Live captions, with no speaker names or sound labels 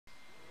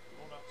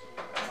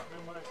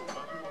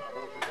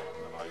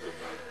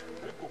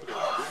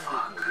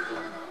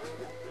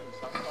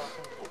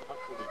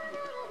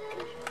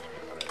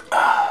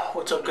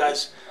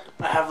guys.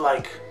 I have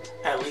like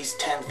at least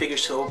 10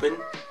 figures to open.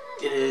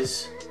 It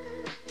is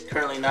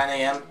currently 9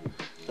 a.m.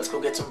 Let's go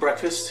get some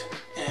breakfast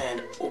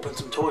and open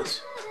some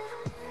toys.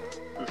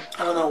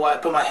 I don't know why I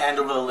put my hand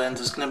over the lens.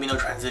 There's gonna be no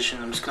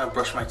transition. I'm just gonna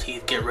brush my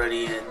teeth, get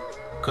ready, and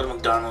go to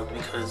McDonald's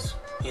because,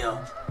 you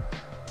know,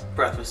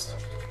 breakfast.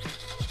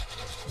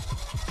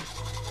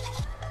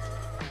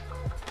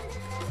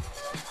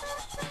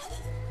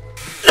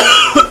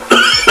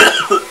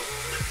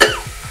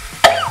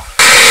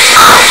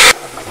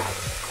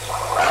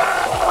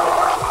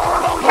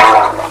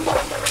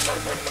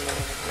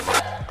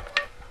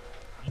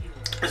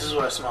 This is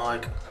what I smell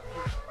like.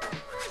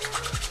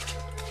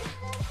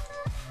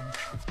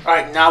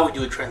 Alright, now we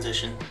do a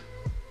transition.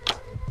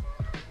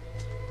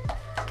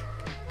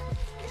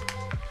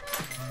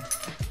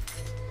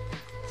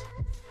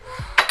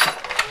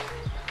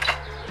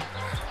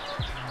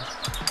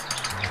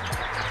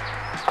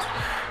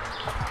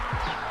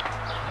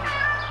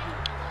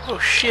 Oh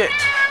shit.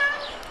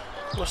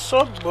 What's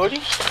up, buddy?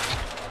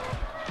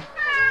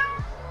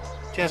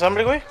 ¿Tienes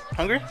hambre, güey?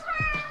 Hungry?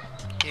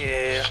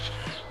 Yeah.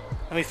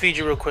 Let me feed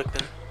you real quick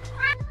then.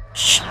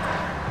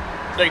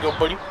 There you go,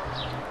 buddy.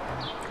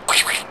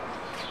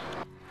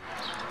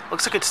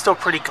 Looks like it's still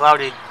pretty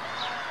cloudy.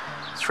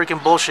 It's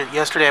freaking bullshit.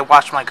 Yesterday I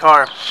washed my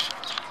car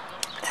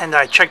and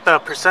I checked the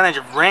percentage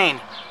of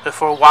rain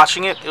before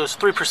washing it. It was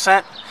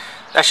 3%.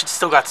 That shit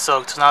still got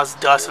soaked, so now it's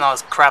dust and all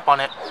this crap on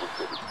it.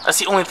 That's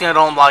the only thing I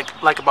don't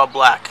like about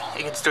black.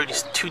 It gets dirty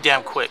too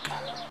damn quick.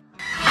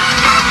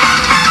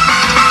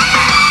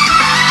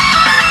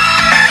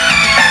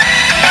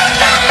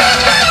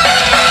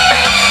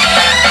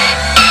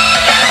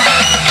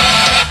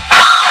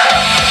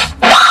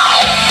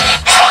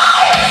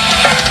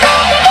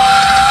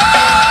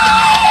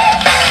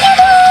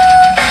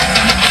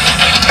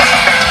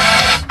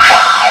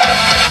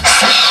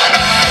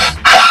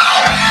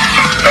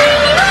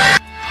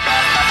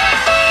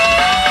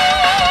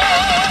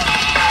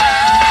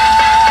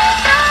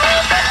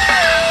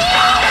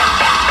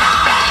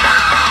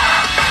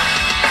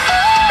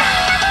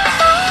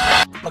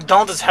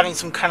 McDonald's is having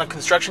some kind of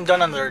construction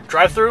done on their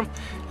drive-thru.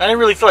 I didn't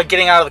really feel like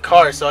getting out of the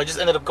car, so I just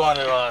ended up going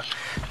to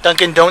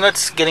Dunkin'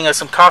 Donuts, getting us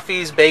some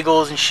coffees,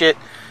 bagels, and shit.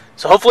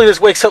 So hopefully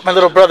this wakes up my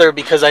little brother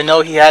because I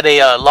know he had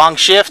a long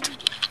shift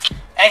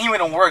and he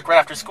went to work right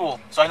after school,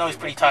 so I know he's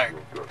pretty tired.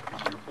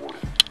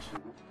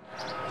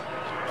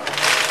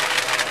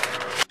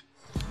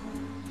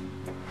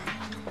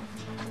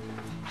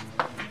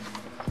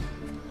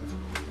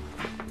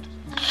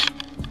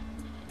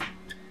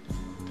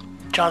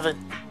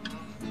 Jonathan,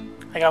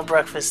 I got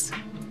breakfast.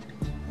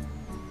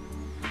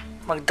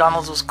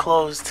 McDonald's was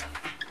closed.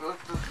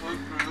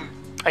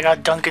 I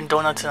got Dunkin'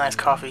 Donuts and iced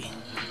coffee.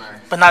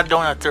 But not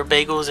donuts, they're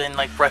bagels and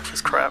like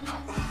breakfast crap.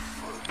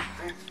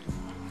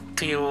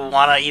 Do you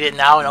wanna eat it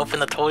now and open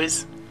the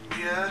toys?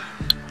 Yeah.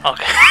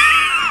 Okay.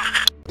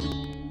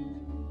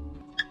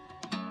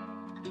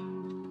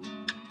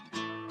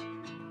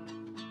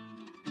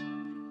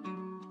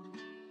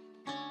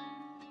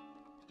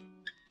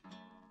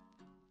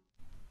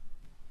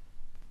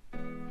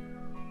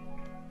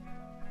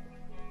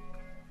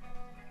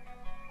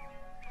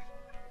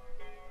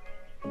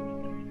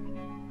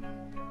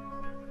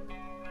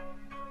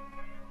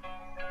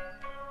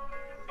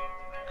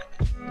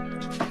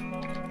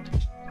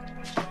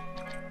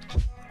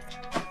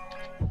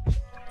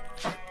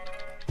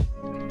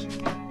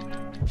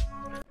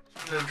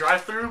 The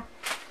drive-thru.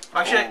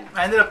 Actually,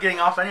 I ended up getting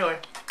off anyway.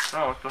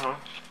 Oh, what the hell?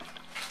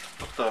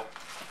 What the?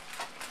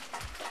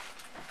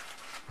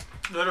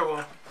 Literal.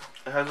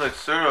 It has like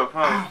syrup,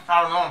 huh?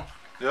 I don't know.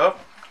 Yep.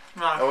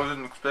 No. I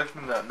wasn't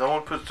expecting that. No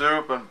one put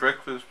syrup on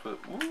breakfast, but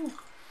ooh.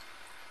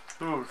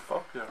 Ooh,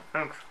 fuck yeah.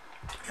 Thanks.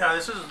 Yeah,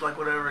 this is like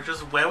whatever.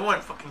 Just huevo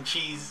and fucking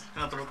cheese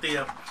and a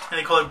tortilla. And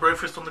they call it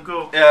breakfast on the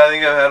go. Yeah, I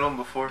think I've had one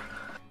before.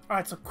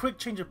 Alright, so quick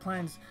change of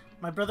plans.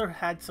 My brother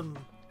had some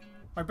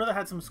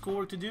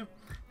schoolwork to do.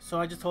 So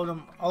I just told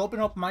him I'll open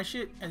up my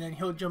shit and then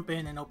he'll jump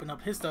in and open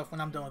up his stuff when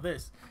I'm done with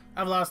this. I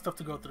have a lot of stuff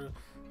to go through.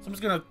 So I'm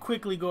just gonna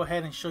quickly go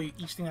ahead and show you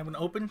each thing I'm gonna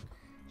open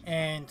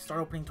and start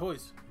opening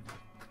toys.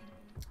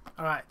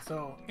 Alright,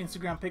 so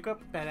Instagram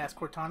pickup, Badass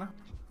Cortana,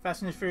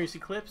 Fast and Furious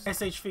Eclipse,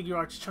 SH Figure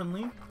Arts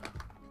Chun-Li,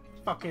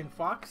 fucking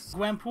Fox,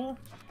 Gwenpool,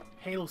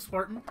 Halo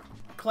Spartan,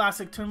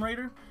 Classic Tomb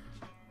Raider,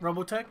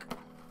 Robotech,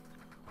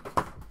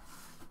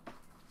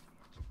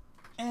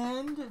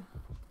 and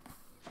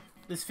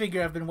this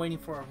figure I've been waiting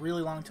for a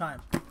really long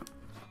time.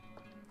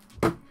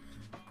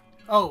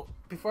 Oh,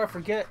 before I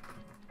forget,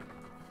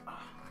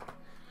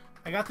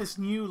 I got this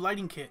new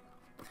lighting kit.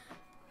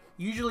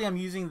 Usually I'm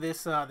using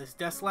this this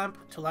desk lamp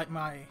to light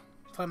my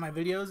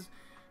videos,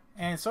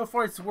 and so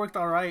far it's worked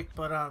alright,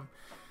 but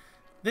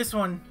this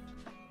one,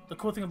 the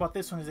cool thing about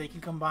this one is that you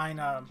can combine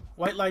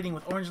white lighting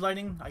with orange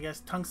lighting, I guess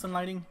tungsten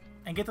lighting,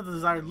 and get the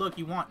desired look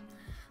you want.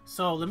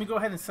 So let me go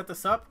ahead and set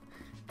this up,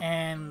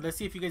 and let's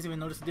see if you guys even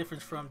notice the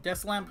difference from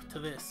desk lamp to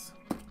this.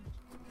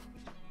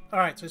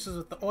 Alright, so this is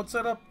with the old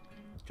setup,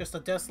 just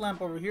a desk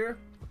lamp over here.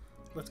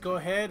 Let's go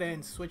ahead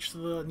and switch to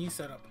the new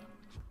setup.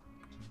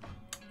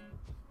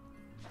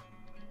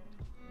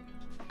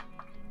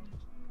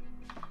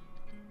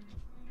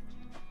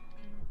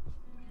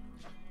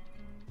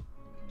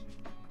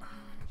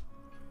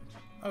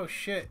 Oh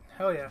shit,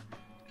 hell yeah.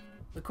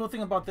 The cool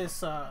thing about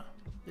this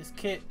this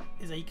kit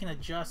is that you can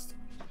adjust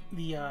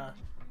the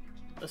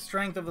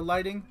strength of the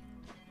lighting.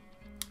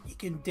 You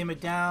can dim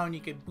it down,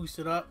 you can boost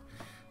it up.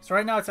 So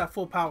right now it's at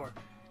full power.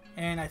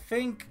 And I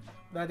think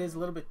that is a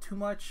little bit too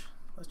much.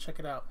 Let's check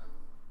it out.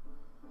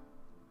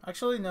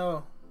 Actually,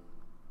 no.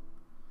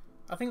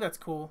 I think that's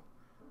cool.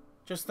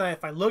 Just that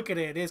if I look at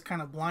it, it is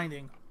kind of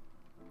blinding.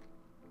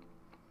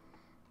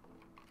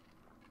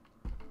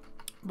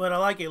 But I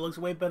like it. It looks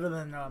way better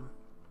than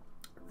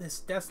this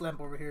desk lamp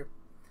over here.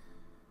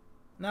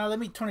 Now let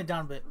me turn it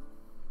down a bit.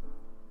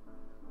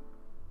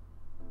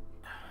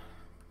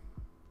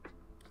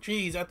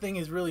 Jeez, that thing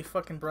is really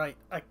fucking bright.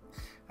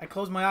 I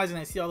close my eyes and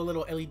I see all the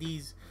little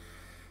LEDs.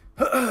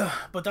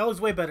 But that was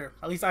way better.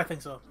 At least I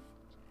think so.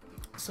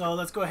 So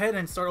let's go ahead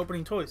and start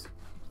opening toys.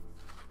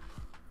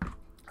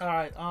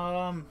 Alright,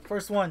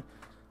 first one.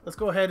 Let's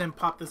go ahead and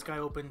pop this guy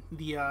open.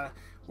 The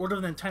World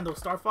of Nintendo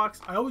Star Fox.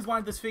 I always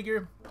wanted this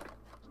figure,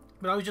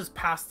 but I was just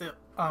passed up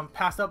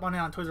on it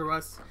on Toys R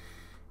Us.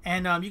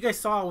 And you guys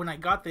saw when I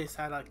got this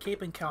at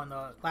Cape and Cow in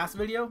the last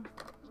video,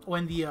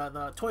 when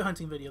the toy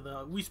hunting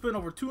video. We spent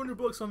over 200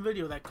 bucks on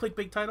video, that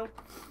clickbait title.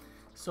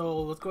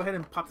 So let's go ahead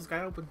and pop this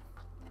guy open.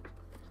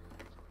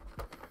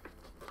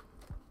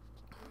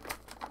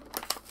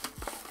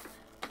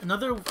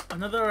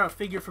 Another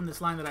figure from this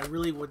line that I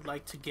really would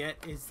like to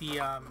get is the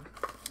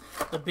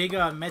big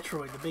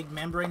Metroid, the big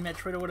membrane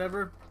Metroid or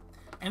whatever,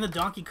 and the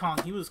Donkey Kong.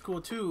 He was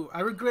cool too. I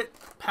regret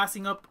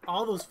passing up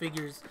all those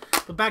figures,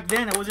 but back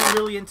then I wasn't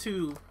really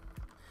into,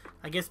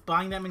 I guess,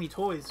 buying that many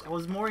toys. I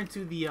was more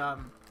into the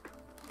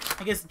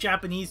I guess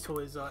Japanese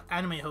toys,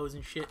 anime hoes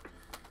and shit.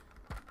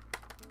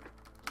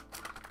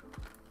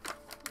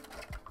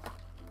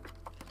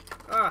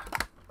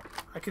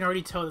 I can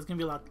already tell there's gonna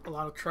be a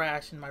lot of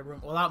trash in my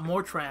room. A lot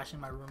more trash in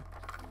my room.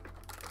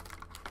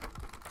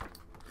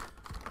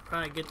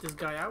 Try to get this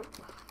guy out.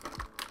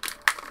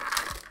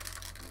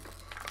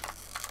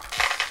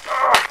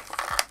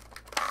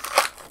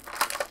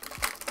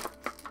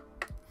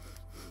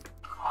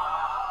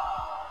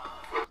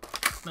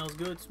 Smells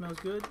good, smells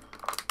good.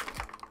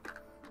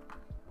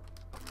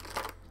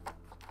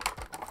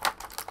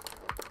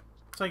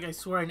 It's like, I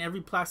swear, in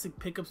every Plastic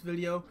Pickups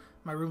video,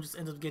 my room just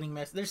ends up getting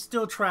messy. There's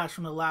still trash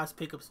from the last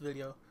Pickups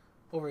video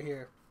over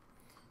here.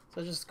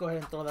 So just go ahead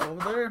and throw that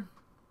over there.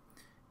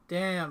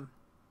 Damn.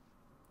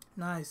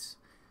 Nice.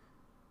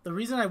 The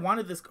reason I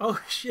wanted this...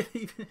 Oh, shit.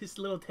 Even his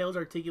little tail's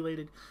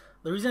articulated.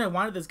 The reason I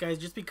wanted this guy is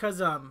just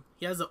because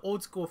he has an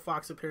old school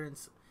Fox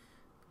appearance.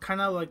 Kind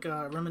of like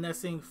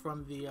reminiscing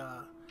from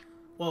the...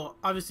 well,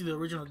 obviously the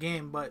original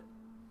game, but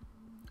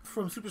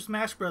from Super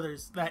Smash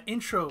Brothers. That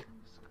intro.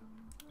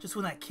 Just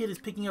when that kid is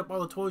picking up all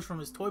the toys from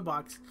his toy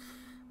box.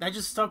 That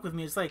just stuck with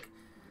me. It's like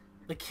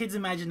the kid's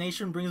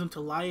imagination brings him to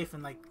life,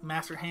 and like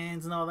master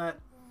hands and all that.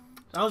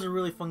 That was a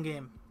really fun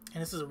game,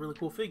 and this is a really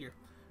cool figure.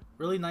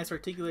 Really nice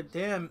articulate.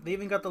 Damn, they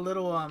even got the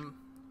little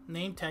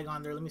name tag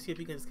on there. Let me see if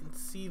you guys can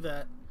see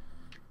that.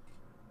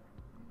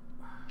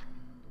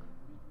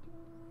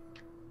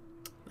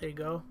 There you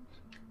go.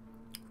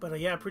 But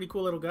yeah, pretty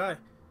cool little guy.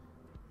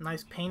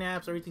 Nice paint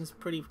apps. Everything's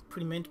pretty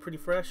mint, pretty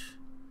fresh.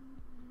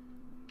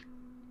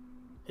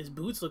 His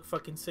boots look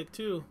fucking sick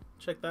too.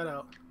 Check that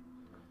out.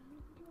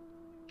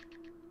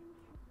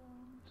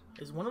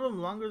 Is one of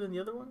them longer than the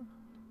other one?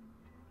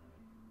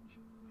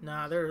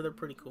 Nah, they're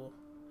pretty cool.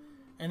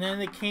 And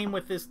then it came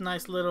with this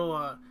nice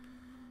little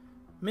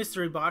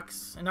mystery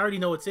box. And I already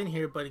know what's in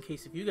here, but in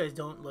case if you guys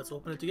don't, let's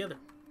open it together.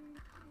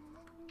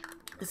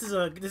 This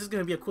is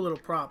gonna be a cool little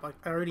prop.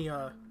 I already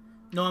know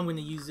I'm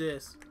gonna use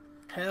this.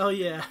 Hell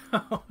yeah!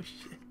 Oh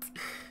shit!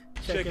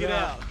 Check it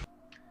out.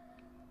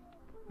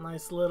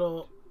 Nice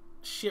little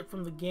ship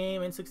from the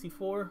game,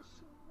 N64.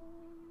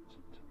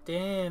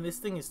 Damn, this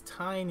thing is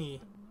tiny.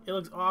 It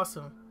looks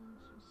awesome.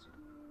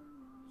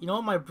 You know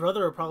what? My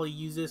brother will probably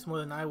use this more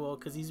than I will,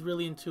 because he's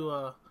really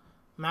into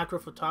macro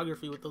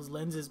photography with those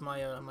lenses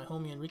my my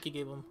homie Enrique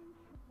gave him.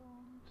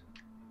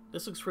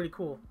 This looks pretty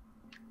cool.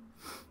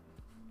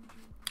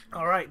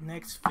 Alright,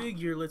 next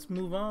figure. Let's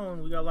move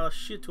on. We got a lot of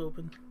shit to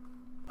open.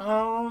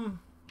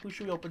 Who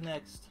should we open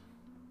next?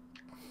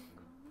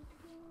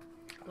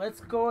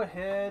 Let's go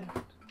ahead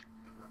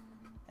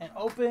and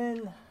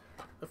open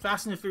the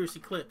Fast and the Furious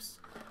Eclipse.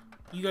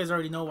 You guys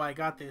already know why I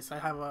got this. I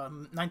have a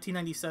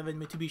 1997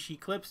 Mitsubishi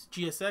Eclipse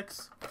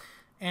GSX,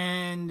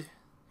 and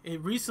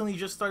it recently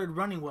just started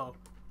running well.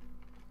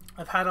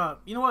 I've had a...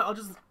 You know what? I'll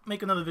just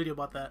make another video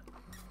about that.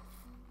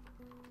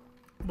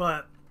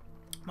 But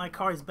my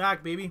car is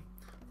back, baby.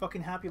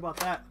 Fucking happy about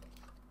that.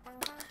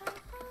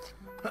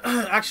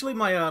 Actually,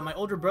 my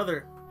older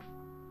brother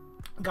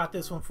got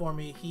this one for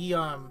me. He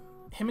him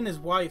and his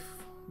wife,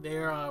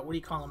 they're what do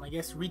you call them? I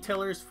guess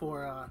retailers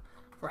for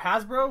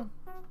Hasbro.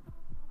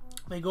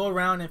 They go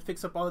around and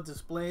fix up all the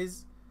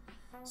displays,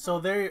 so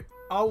they're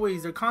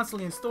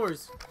constantly in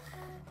stores,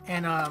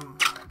 and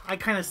I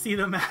kind of see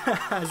them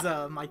as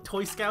my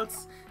toy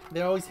scouts.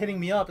 They're always hitting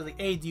me up. They're like,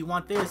 hey, do you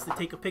want this? To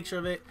take a picture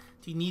of it.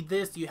 Do you need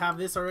this? Do you have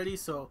this already?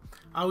 So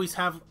I always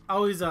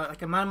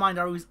like in my mind,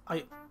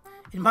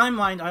 in my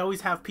mind, I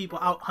always have people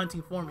out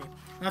hunting for me.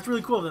 And that's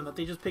really cool of them, that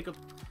they just pick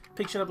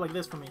shit up like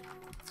this for me.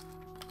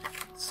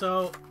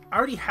 So, I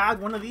already had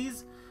one of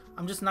these.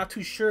 I'm just not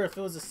too sure if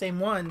it was the same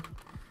one.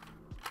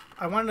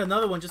 I wanted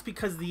another one just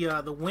because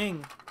the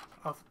wing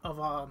of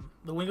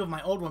the wing of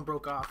my old one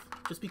broke off.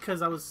 Just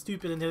because I was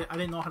stupid and I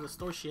didn't know how to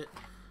store shit.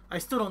 I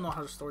still don't know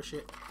how to store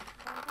shit.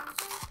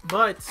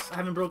 But I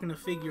haven't broken a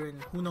figure in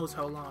who knows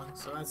how long.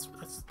 So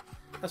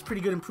that's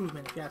pretty good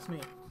improvement if you ask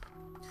me.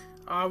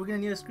 We're gonna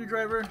need a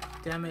screwdriver.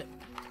 Damn it.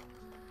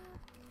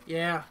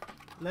 Yeah.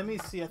 Let me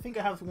see. I think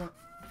I have one.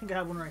 I think I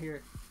have one right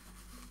here.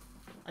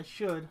 I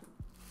should.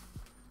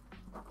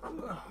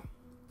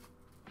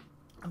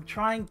 I'm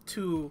trying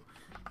to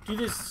do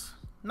this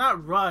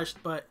not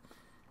rushed, but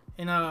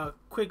in a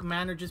quick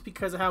manner, just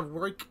because I have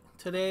work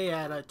today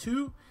at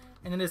 2,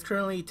 and it is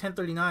currently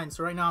 10:39.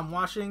 So right now I'm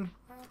washing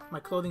my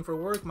clothing for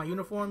work, my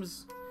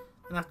uniforms,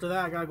 and after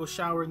that I gotta go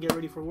shower and get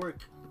ready for work.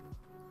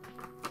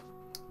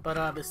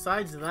 But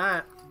besides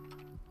that,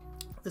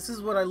 this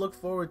is what I look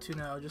forward to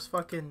now. Just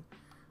fucking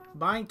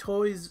buying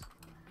toys,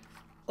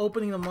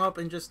 opening them up,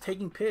 and just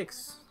taking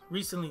pics.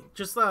 Recently,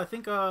 just I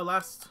think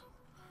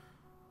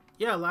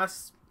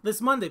this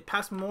Monday,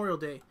 past Memorial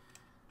Day,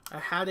 I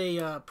had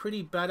a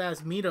pretty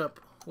badass meetup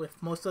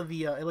with most of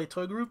the LA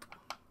Toy Group.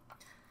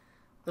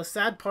 The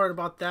sad part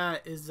about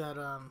that is that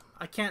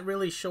I can't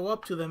really show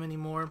up to them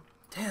anymore.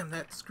 Damn,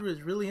 that screw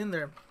is really in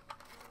there.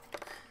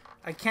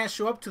 I can't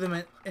show up to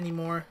them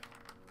anymore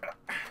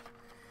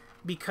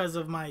because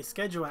of my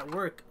schedule at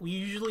work. We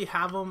usually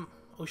have them.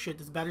 Oh shit,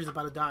 this battery's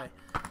about to die.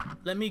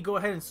 Let me go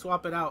ahead and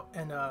swap it out,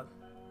 and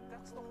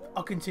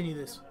I'll continue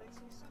this.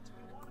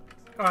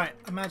 Alright,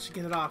 I managed to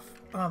get it off.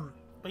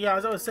 But yeah,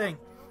 as I was saying,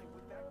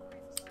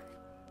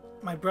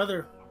 my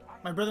brother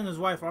and his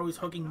wife are always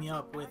hooking me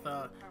up with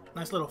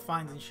nice little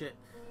finds and shit.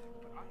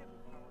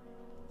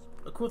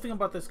 The cool thing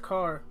about this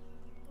car,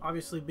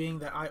 obviously being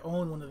that I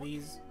own one of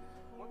these,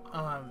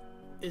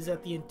 is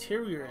that the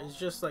interior is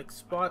just like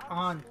spot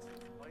on,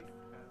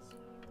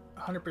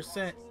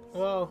 100%.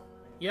 Well,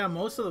 yeah,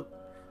 most of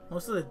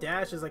the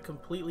dash is like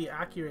completely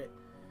accurate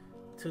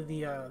to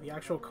the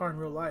actual car in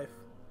real life.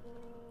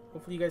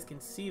 Hopefully you guys can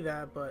see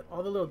that, but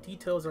all the little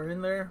details are in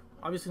there.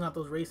 Obviously not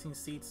those racing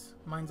seats.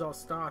 Mine's all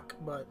stock,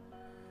 but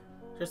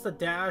just the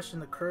dash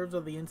and the curves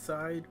of the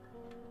inside,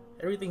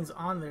 everything's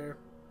on there.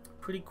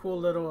 Pretty cool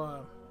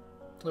little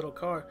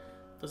car.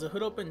 Does the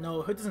hood open? No,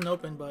 the hood doesn't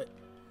open, but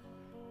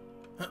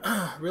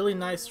really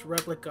nice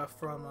replica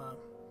from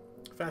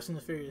Fast and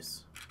the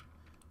Furious.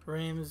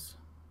 Rims.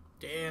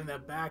 Damn,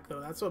 that back though.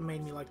 That's what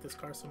made me like this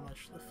car so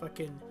much.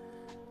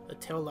 The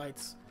tail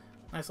lights.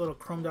 Nice little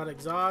chromed out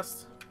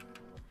exhaust.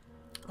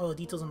 All the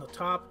details on the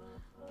top.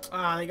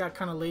 They got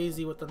kind of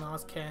lazy with the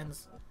NOS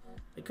cans.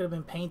 They could have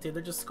been painted.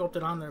 They're just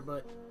sculpted on there,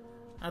 but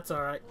that's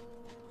alright.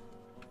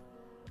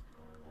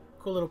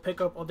 Cool little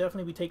pickup. I'll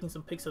definitely be taking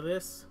some pics of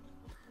this.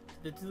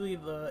 Did you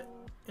leave the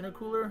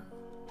intercooler?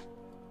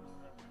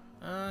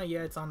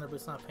 Yeah, it's on there, but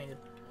it's not painted.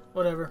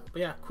 Whatever.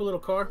 But yeah, cool little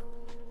car.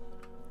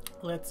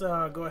 Let's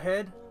go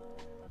ahead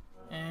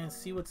and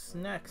see what's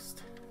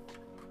next.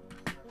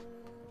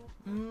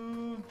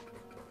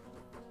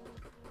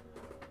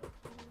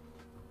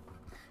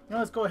 Now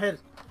let's go ahead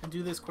and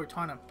do this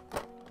Cortana.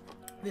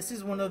 This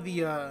is one of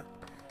the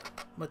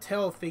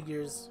Mattel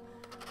figures.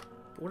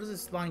 What is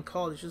this line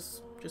called? It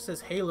just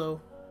says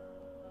Halo.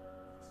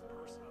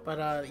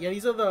 But yeah,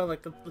 these are the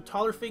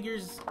taller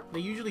figures. They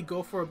usually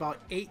go for about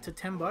 $8 to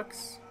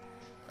 $10.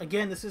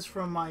 Again, this is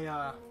from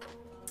my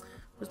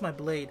where's my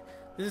blade?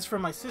 This is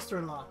from my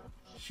sister-in-law.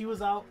 She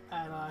was out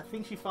at I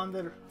think she found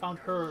her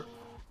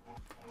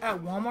at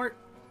Walmart,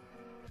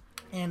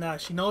 and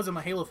she knows I'm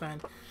a Halo fan.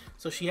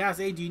 So she asked,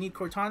 "Hey, do you need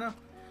Cortana?"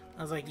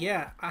 I was like,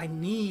 "Yeah, I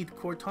need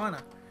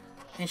Cortana."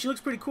 And she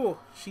looks pretty cool.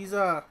 She's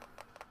it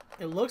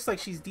looks like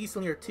she's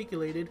decently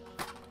articulated.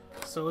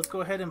 So let's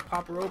go ahead and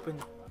pop her open.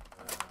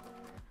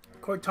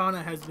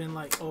 Cortana has been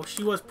like,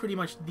 she was pretty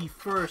much the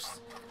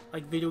first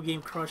like video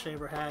game crush I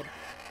ever had.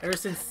 Ever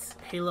since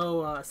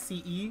Halo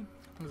CE,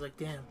 I was like,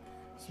 damn,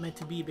 it's meant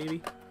to be,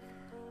 baby.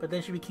 But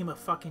then she became a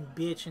fucking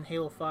bitch in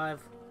Halo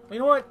 5. Well, you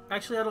know what?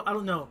 Actually, I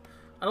don't know.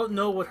 I don't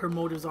know what her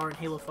motives are in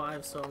Halo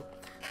 5, so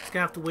just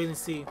gonna have to wait and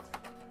see.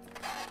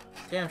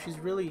 Damn, she's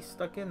really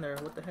stuck in there.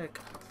 What the heck?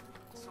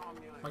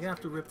 Am I gonna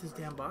have to rip this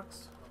damn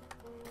box?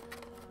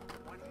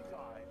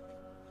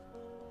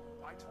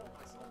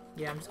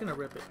 Yeah, I'm just gonna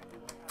rip it.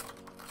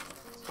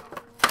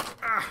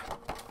 Ah!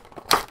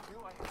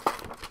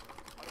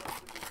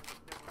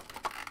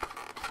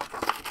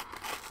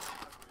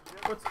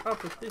 What's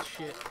up with this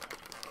shit?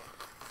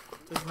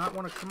 Does not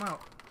want to come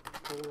out.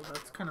 Oh,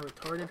 that's kind of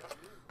retarded.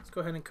 Let's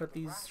go ahead and cut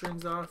these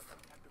strings off.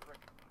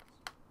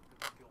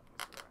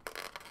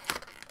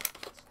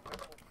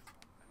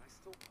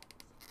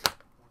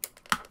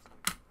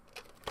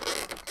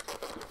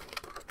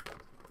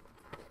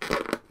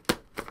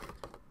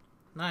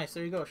 Nice,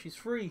 there you go. She's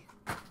free.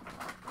 Oh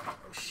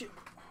shit.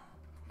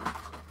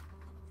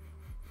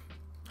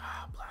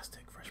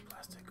 Plastic, fresh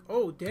plastic.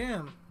 Oh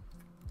damn.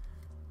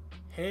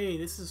 Hey,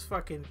 this is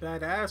fucking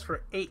badass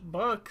for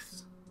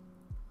 $8.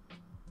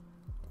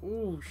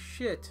 Oh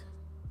shit.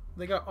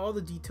 They got all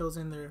the details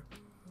in there.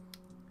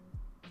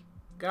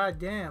 God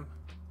damn.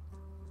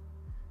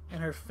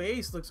 And her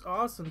face looks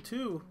awesome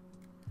too.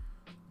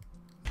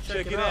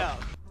 Check it out.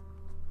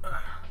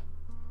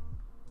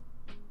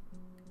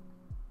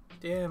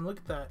 Damn, look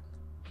at that.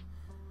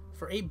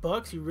 For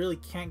 $8, you really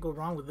can't go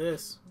wrong with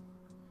this.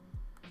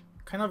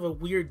 Kind of a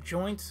weird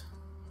joint,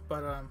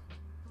 but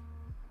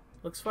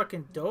looks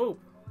fucking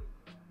dope.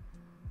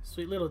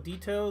 Sweet little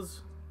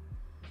details.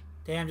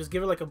 Damn, just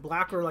give her like a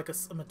black or like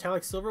a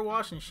metallic silver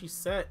wash and she's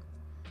set.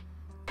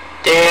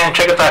 Damn,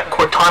 check out that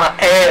Cortana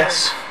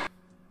ass.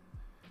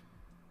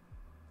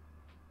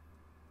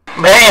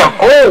 Bam!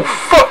 Oh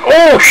fuck!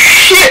 Oh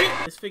shit!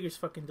 This figure's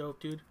fucking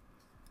dope, dude.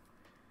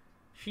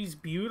 She's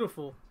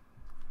beautiful.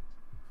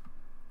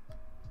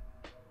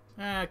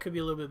 It could be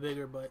a little bit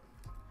bigger, but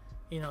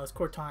you know, it's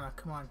Cortana.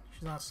 Come on,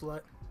 she's not a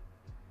slut.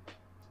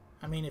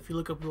 I mean, if you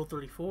look up Rule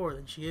 34,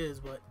 then she is,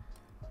 but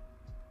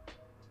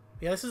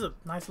yeah, this is a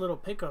nice little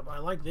pickup. I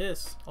like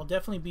this. I'll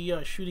definitely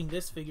be shooting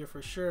this figure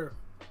for sure.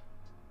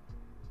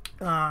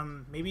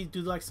 Maybe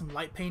do like some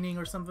light painting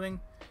or something.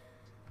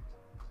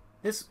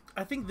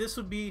 I think this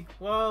would be,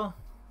 well,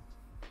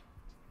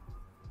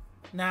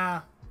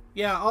 nah.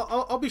 Yeah,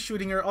 I'll be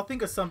shooting her. I'll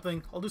think of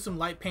something. I'll do some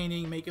light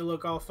painting, make it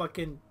look all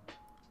fucking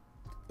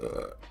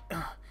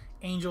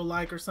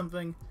angel-like or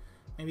something.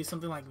 Maybe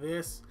something like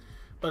this.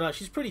 But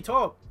she's pretty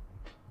tall.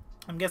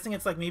 I'm guessing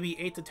it's like maybe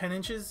 8 to 10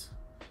 inches.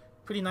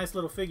 Pretty nice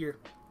little figure.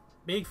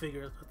 Big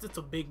figure. It's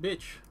a big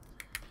bitch.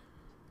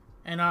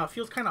 And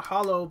feels kind of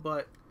hollow,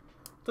 but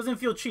doesn't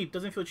feel cheap.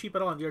 Doesn't feel cheap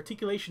at all. The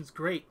articulation's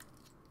great.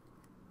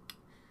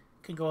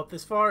 Can go up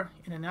this far,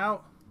 in and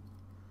out.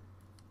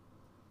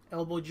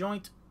 Elbow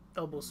joint,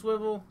 elbow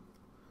swivel,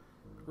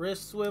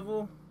 wrist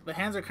swivel. The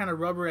hands are kind of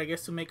rubber, I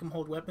guess, to make them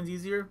hold weapons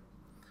easier.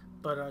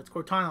 But it's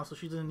Cortana, so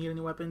she doesn't need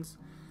any weapons.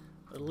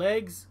 The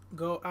legs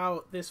go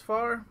out this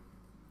far.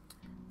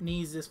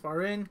 Knees this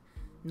far in.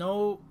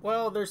 No,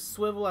 well, there's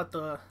swivel at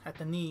the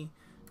knee.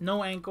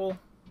 No ankle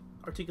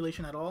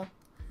articulation at all.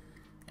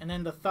 And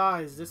then the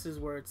thighs, this is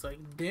where it's like,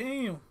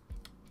 damn.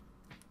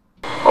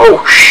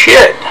 Oh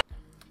shit!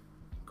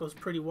 Goes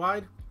pretty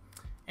wide.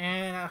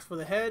 And as for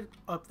the head,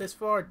 up this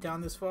far,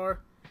 down this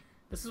far.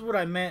 This is what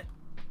I meant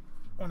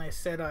when I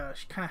said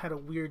she kind of had a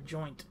weird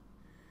joint.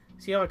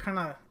 See how it kind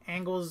of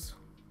angles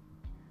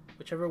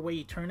whichever way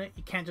you turn it?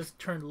 You can't just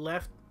turn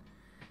left.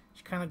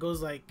 She kind of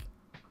goes like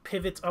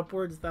pivots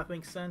upwards, if that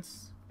makes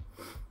sense.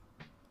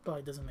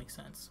 Probably doesn't make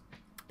sense.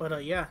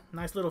 But yeah,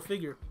 nice little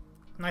figure.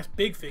 Nice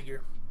big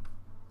figure.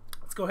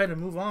 Let's go ahead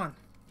and move on.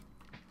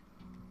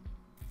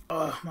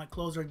 My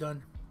clothes are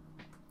done.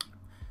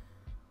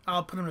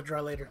 I'll put them to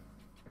dry later.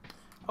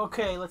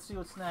 Okay, let's see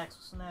what's next.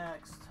 What's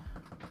next?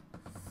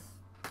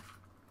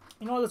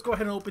 You know what? Let's go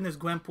ahead and open this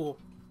Gwenpool.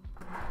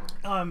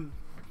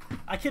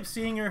 I kept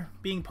seeing her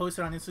being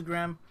posted on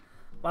Instagram.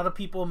 A lot of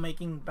people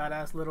making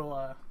badass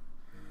little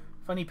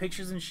funny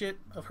pictures and shit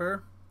of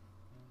her.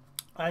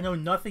 I know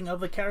nothing of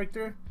the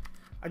character.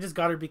 I just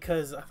got her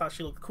because I thought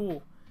she looked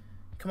cool.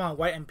 Come on,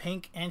 white and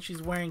pink, and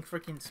she's wearing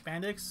freaking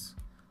spandex.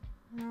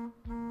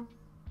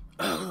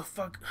 Oh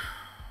fuck.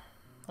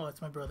 Oh,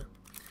 that's my brother.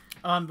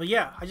 But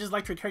yeah, I just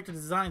liked her character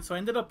design, so I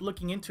ended up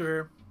looking into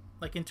her,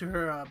 like into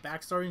her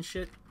backstory and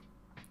shit.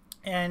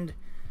 And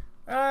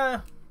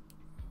I'm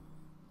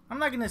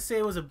not gonna say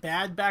it was a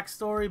bad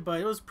backstory, but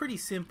it was pretty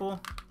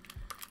simple.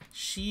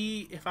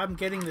 She, if I'm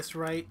getting this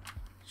right,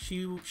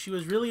 she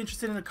was really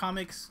interested in the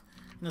comics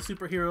and the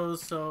superheroes,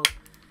 so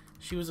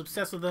she was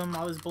obsessed with them,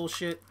 all this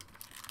bullshit.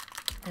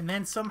 And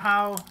then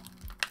somehow,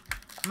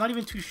 I'm not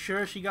even too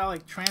sure, she got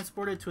like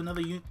transported to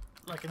another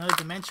another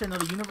dimension,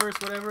 another universe,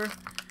 whatever.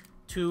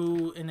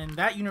 And in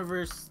that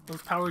universe,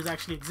 those powers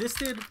actually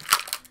existed.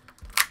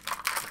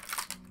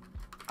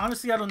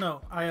 Honestly, I don't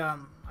know.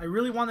 I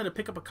really wanted to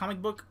pick up a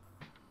comic book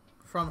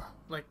from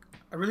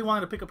I really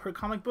wanted to pick up her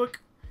comic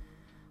book,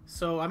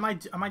 so I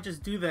might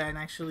just do that and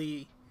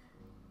actually.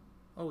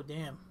 Oh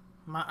damn!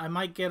 I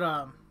might get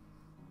how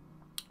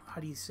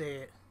do you say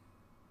it?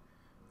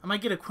 I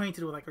might get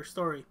acquainted with like her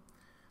story,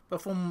 but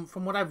from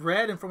what I've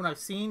read and from what I've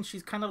seen,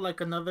 she's kind of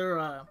like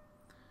another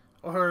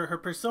or her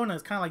persona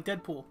is kind of like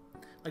Deadpool.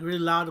 Like really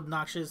loud,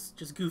 obnoxious,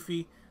 just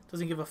goofy,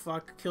 doesn't give a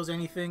fuck, kills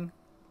anything.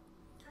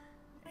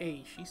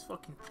 Hey, she's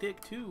fucking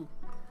thick too.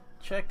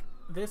 Check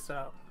this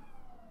out.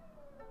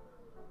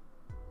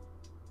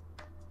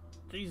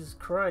 Jesus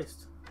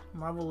Christ.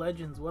 Marvel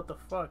Legends, what the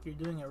fuck? You're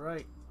doing it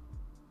right.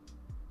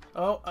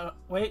 Oh,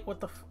 wait, what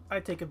the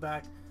I take it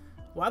back.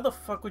 Why the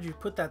fuck would you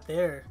put that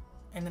there?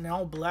 And in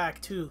all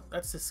black too.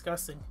 That's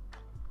disgusting.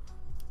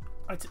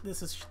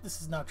 This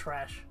is not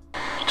trash.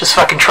 Just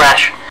fucking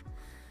trash.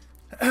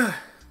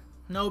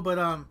 No,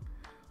 but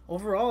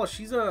overall,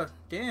 she's a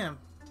damn.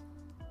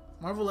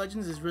 Marvel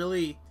Legends is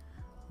really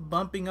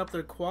bumping up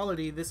their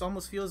quality. This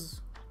almost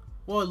feels,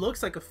 well, it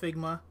looks like a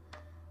Figma.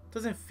 It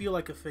doesn't feel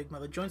like a Figma.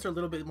 The joints are a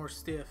little bit more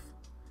stiff.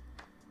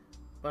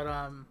 But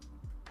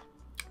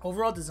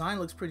overall design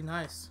looks pretty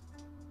nice.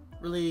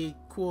 Really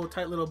cool,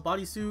 tight little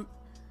bodysuit.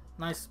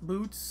 Nice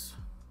boots.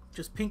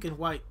 Just pink and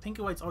white. Pink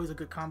and white's always a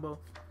good combo.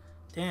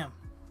 Damn.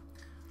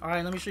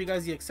 Alright, let me show you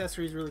guys the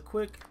accessories really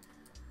quick.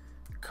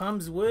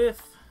 Comes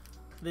with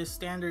this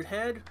standard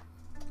head,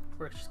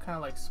 where it's just kind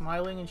of like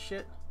smiling and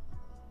shit.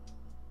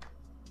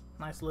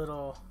 Nice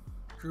little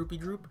droopy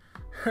droop.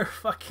 Her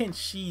fucking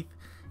sheath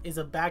is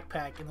a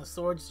backpack, and the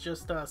swords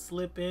just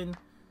slip in.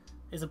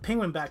 Is a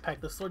penguin backpack.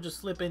 The sword just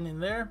slip in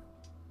there.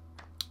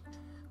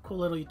 Cool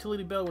little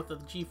utility belt with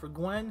a G for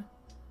Gwen.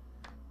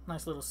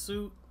 Nice little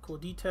suit. Cool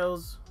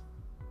details.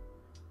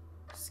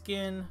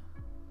 Skin.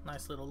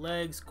 Nice little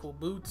legs. Cool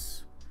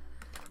boots.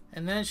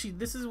 And then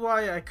this is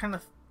why I kind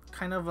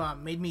of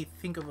made me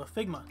think of a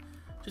Figma,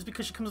 just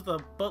because she comes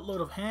with a buttload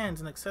of hands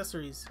and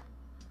accessories.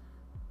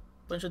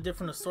 Bunch of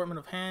different assortment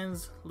of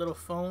hands. Little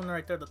phone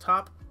right there at the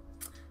top.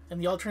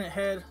 And the alternate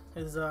head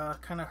is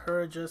kind of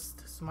her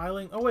just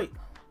smiling. Oh wait.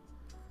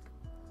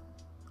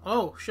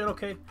 Oh shit.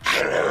 Okay.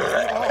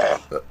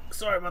 Oh,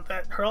 sorry about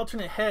that. Her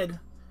alternate head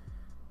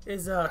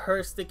is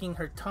her sticking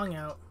her tongue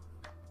out.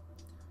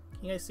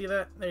 Can you guys see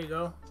that? There you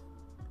go.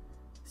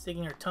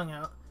 Sticking her tongue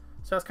out.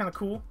 So that's kind of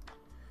cool.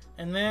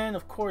 And then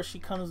of course she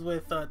comes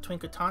with twin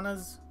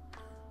katanas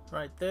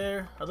right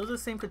there. Are those the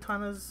same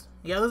katanas?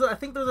 Yeah, I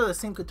think those are the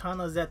same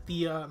katanas that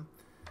the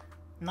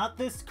not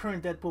this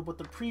current Deadpool, but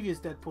the previous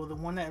Deadpool, the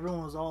one that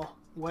everyone was all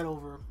wet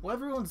over. Well,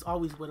 everyone's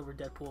always wet over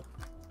Deadpool.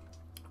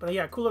 But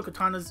yeah, cool little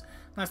katanas.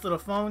 Nice little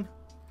phone.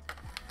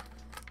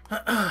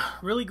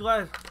 Really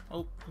glad.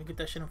 Oh, let me get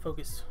that shit in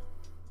focus.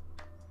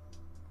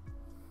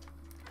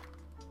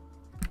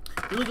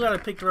 Really glad I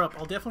picked her up.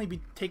 I'll definitely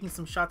be taking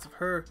some shots of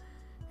her.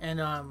 And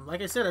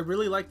like I said, I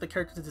really like the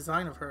character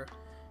design of her.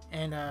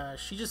 And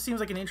she just seems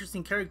like an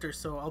interesting character.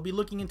 So I'll be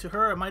looking into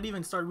her. I might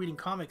even start reading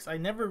comics. I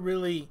never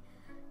really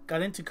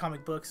got into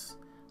comic books.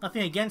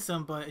 Nothing against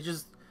them, but it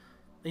just,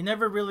 they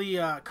never really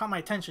caught my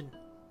attention.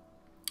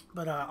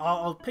 But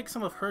I'll pick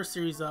some of her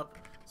series up,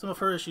 some of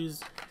her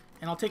issues,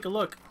 and I'll take a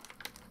look.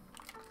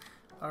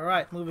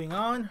 Alright, moving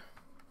on.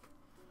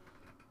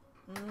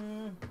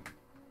 You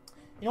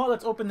know what,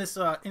 let's open this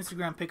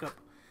Instagram pickup.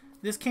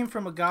 This came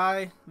from a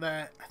guy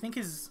that I think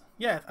his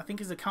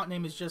account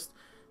name is just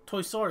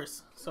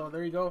Toysaurus. So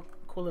there you go,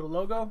 cool little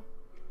logo.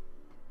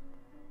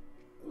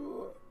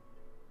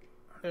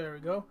 There we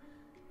go.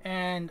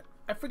 And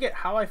I forget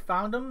how I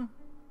found him,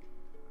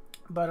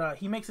 but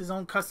he makes his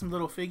own custom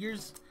little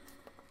figures.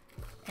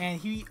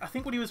 And I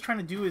think what he was trying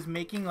to do is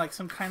making like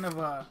some kind of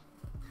a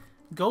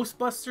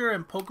Ghostbuster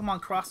and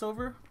Pokemon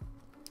crossover.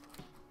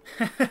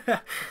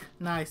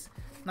 Nice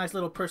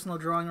little personal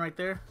drawing right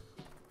there.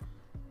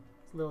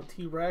 Little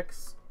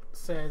T-Rex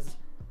says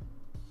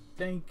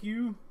thank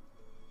you.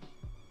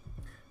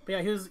 But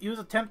yeah, he was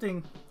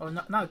attempting, or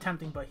not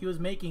attempting, but he was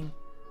in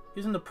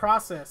the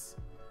process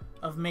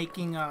of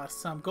making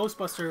some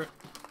Ghostbuster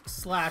 /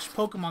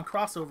 Pokemon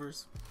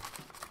crossovers.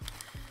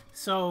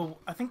 So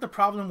I think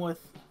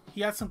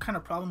he had some kind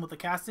of problem with the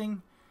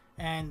casting,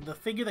 and the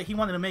figure that he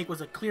wanted to make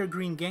was a clear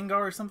green Gengar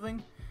or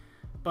something.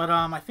 But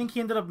I think he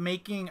ended up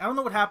making, I don't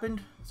know what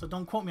happened, so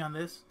don't quote me on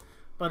this,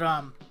 but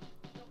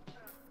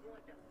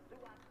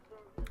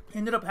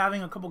ended up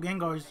having a couple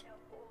Gengars.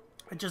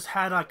 It just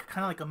had like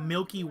kind of like a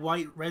milky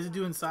white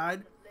residue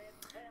inside,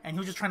 and he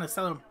was just trying to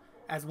sell them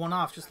as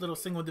one-offs, just little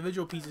single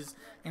individual pieces.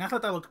 And I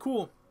thought that looked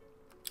cool,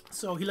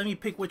 so he let me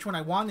pick which one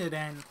I wanted,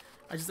 and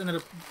I just ended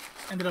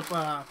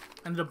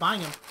up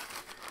buying him.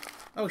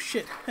 Oh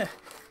shit!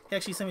 He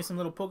actually sent me some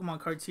little Pokemon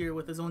cards here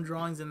with his own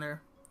drawings in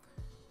there.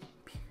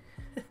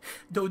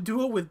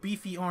 Doduo with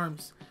beefy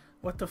arms.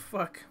 What the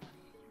fuck?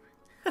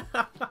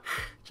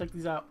 Check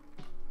these out.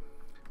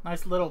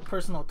 Nice little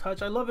personal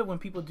touch. I love it when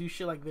people do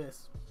shit like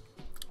this.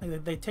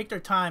 Like they take their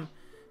time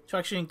to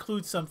actually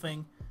include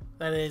something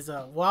that is,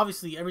 well,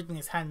 obviously everything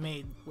is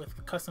handmade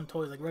with custom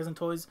toys, like resin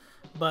toys,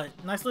 but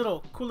nice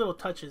little, cool little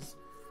touches.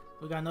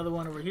 We got another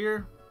one over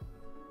here.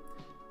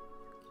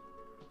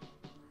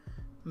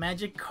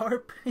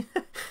 Magikarp.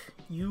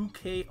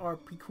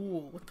 UKRP,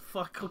 cool. What the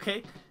fuck?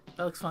 Okay,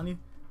 that looks funny.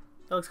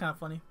 That looks kind of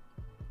funny.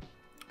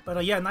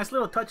 But yeah, nice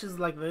little touches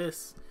like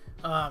this.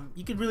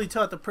 You can really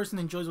tell that the person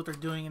enjoys what they're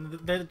doing,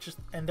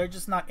 and they're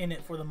just not in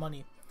it for the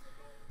money.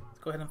 Let's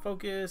go ahead and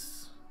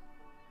focus.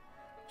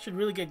 Should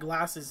really get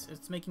glasses.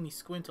 It's making me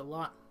squint a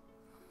lot.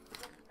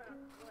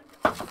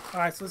 All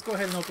right, so let's go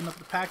ahead and open up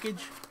the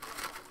package.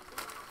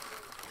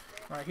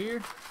 Right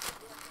here,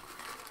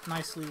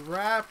 nicely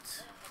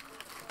wrapped.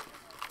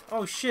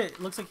 Oh shit!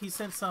 Looks like he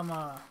sent some.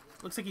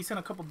 Looks like he sent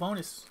a couple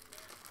bonus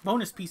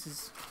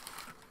pieces.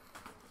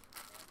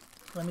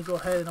 Let me go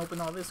ahead and open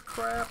all this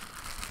crap.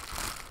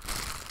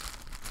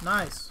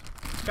 Nice.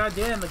 God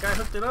damn, the guy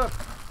hooked it up.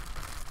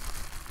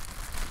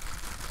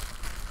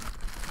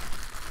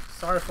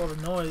 Sorry for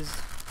the noise.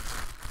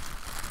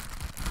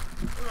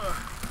 Ugh.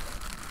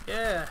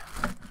 Yeah.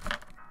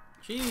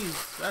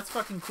 Jeez, that's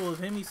fucking cool of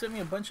him. He sent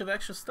me a bunch of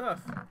extra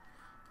stuff.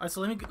 Alright,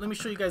 so let me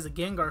show you guys the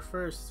Gengar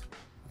first.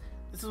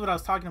 This is what I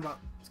was talking about.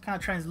 It's kind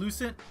of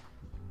translucent.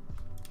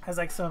 Has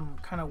like some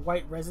kind of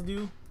white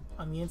residue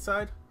on the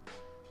inside.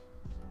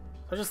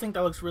 I just think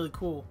that looks really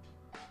cool.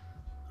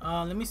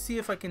 Let me see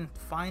if I can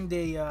find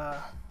a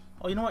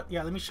oh, you know what,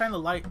 yeah, let me shine the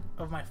light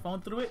of my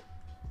phone through it,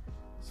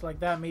 so like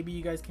that maybe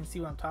you guys can see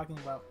what I'm talking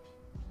about.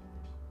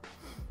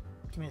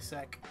 Give me a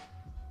sec.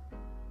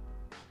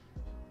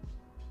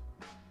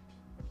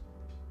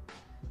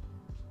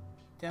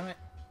 Damn it.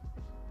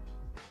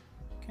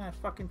 Can I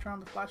fucking turn on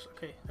the flash?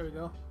 Okay, there we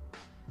go.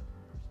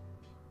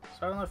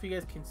 So I don't know if you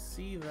guys can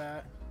see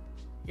that.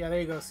 Yeah,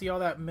 there you go. See all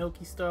that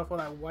milky stuff, all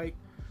that white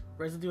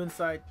residue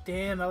inside.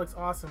 Damn, that looks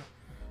awesome.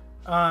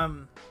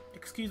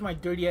 Excuse my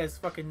dirty ass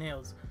fucking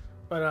nails,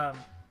 but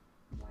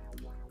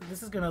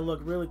this is gonna look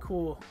really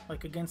cool,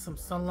 like against some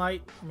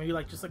sunlight, maybe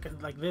like just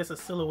like this, a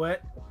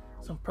silhouette,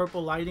 some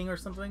purple lighting or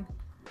something.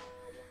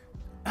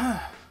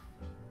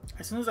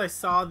 As soon as I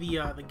saw the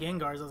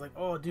Gengars, I was like,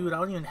 oh dude, I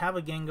don't even have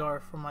a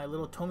Gengar for my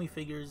little Tomy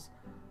figures.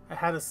 I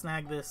had to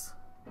snag this.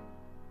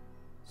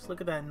 Just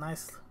look at that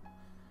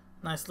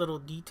nice little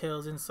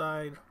details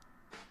inside.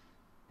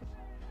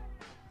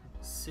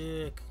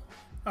 Sick.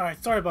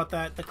 Alright, sorry about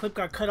that. The clip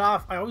got cut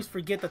off. I always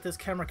forget that this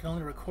camera can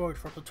only record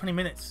for up to 20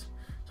 minutes.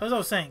 So as I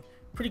was saying,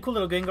 pretty cool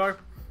little Gengar.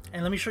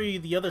 And let me show you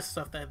the other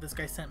stuff that this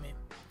guy sent me.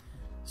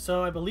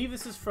 So I believe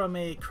this is from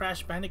a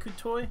Crash Bandicoot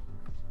toy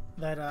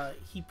that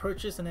he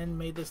purchased and then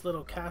made this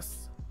little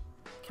cast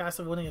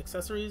of winning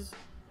accessories.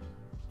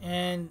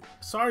 And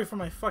sorry for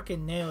my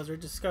fucking nails, they're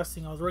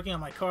disgusting. I was working on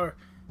my car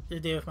the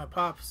other day with my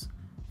pops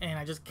and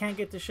I just can't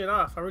get this shit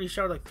off. I already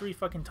showered like 3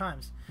 fucking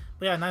times.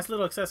 But yeah, nice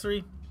little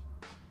accessory.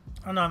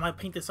 I don't know, I might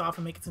paint this off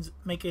and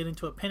make it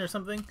into a pin or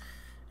something.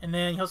 And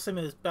then he also sent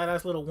me this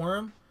badass little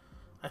worm.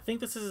 I think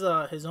this is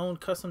his own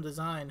custom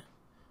design,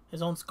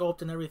 his own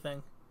sculpt and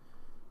everything.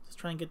 Just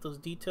try and get those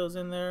details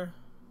in there.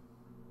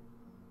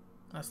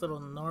 Nice little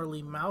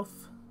gnarly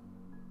mouth.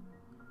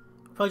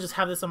 I'll probably just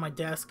have this on my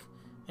desk.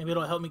 Maybe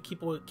it'll help me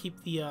keep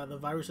the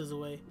viruses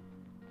away.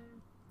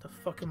 The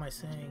fuck am I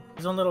saying?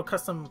 His own little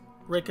custom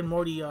Rick and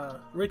Morty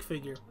Rick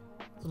figure.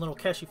 His little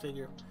Keshi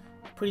figure.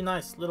 Pretty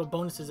nice little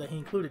bonuses that he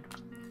included.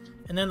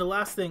 And then the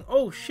last thing,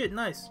 oh shit,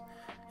 nice.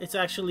 It's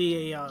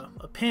actually a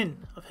pin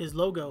of his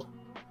logo.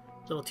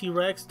 Little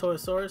T-Rex,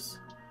 Toyosaurus.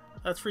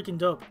 That's freaking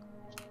dope.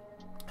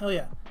 Hell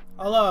yeah.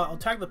 I'll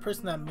tag the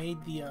person that made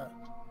the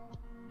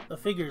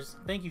figures.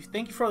 Thank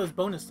you for all this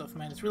bonus stuff,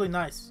 man. It's really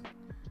nice.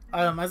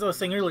 As I was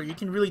saying earlier, you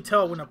can really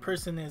tell when a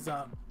person is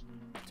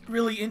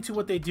really into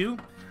what they do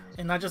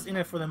and not just in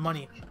it for the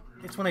money.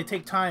 It's when they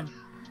take time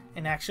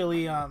and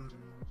actually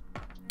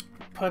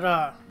put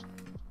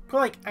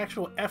like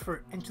actual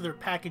effort into their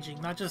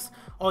packaging, not just,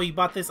 oh, you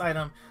bought this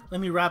item, let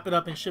me wrap it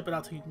up and ship it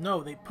out to you.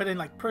 No, they put in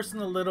like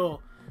personal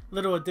little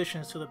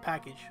additions to the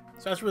package.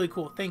 So that's really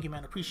cool. Thank you,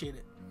 man. Appreciate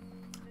it.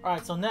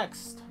 Alright, so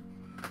next,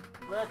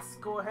 let's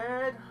go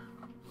ahead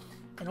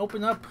and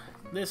open up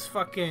this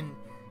fucking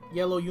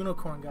yellow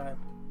unicorn guy.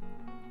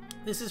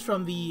 This is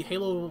from the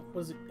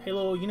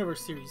Halo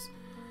Universe series.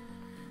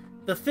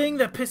 The thing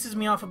that pisses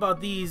me off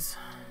about these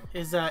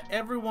is that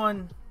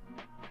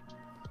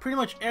pretty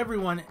much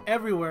everyone,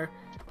 everywhere,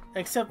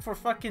 except for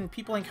fucking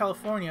people in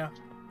California,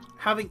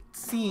 haven't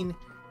seen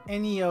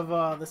any of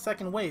the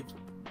second wave.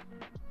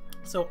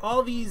 So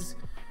all these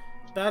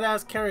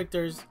badass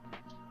characters,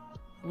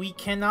 we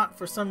cannot,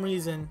 for some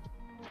reason,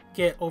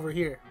 get over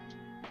here.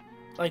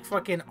 Like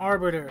fucking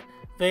Arbiter,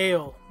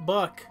 Vale,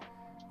 Buck,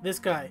 this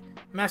guy,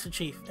 Master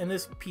Chief, and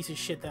this piece of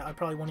shit that I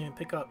probably won't even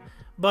pick up.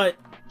 But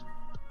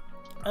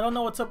I don't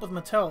know what's up with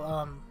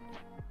Mattel.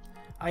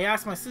 I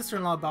asked my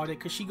sister-in-law about it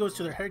because she goes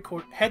to their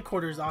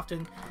headquarters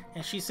often,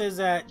 and she says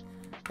that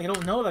they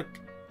don't know, like,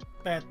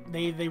 that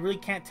they really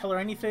can't tell her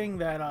anything,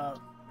 that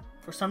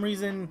for some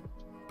reason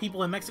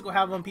people in Mexico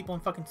have them, people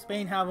in fucking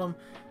Spain have them,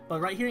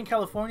 but right here in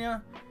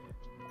California,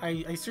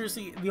 I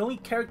seriously, the only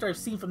character I've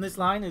seen from this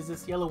line is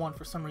this yellow one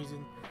for some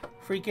reason.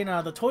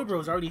 Freaking the Toy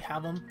Bros already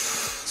have them.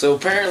 So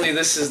apparently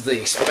this is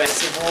the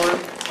expensive one.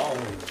 Oh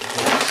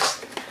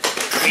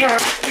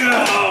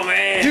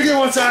man! You get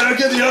one side, I'll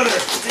get the other.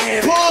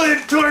 Damn. Pull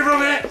it, Toy Bro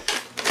man.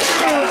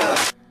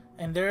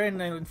 And they're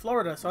in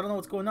Florida, so I don't know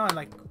what's going on.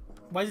 Like,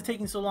 why is it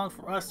taking so long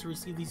for us to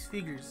receive these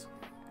figures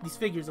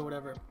or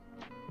whatever?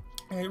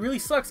 And it really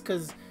sucks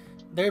because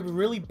they're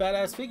really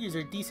badass figures.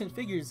 They're decent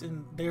figures,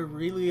 and they're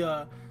really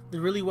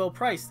well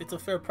priced. It's a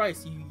fair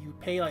price. You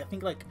pay, I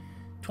think, like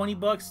 $20,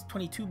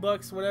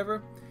 $22, whatever.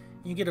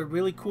 And you get a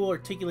really cool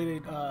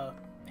articulated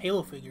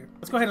Halo figure.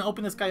 Let's go ahead and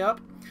open this guy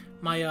up.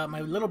 My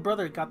little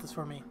brother got this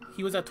for me.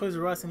 He was at Toys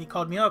R Us and he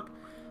called me up.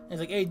 And he's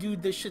like, "Hey,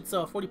 dude, this shit's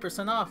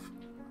 40% off.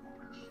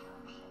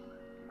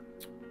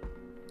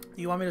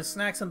 Do you want me to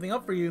snack something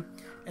up for you?"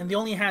 And they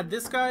only had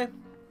this guy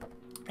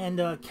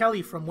and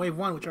Kelly from Wave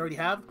 1, which I already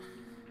have.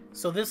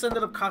 So this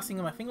ended up costing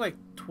him, I think, like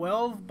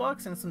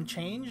 $12 and some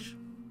change.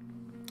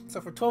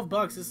 So for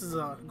 $12, this is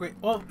a great.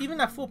 Well,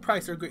 even at full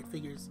price, they're great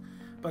figures.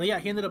 But yeah,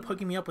 he ended up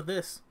hooking me up with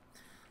this.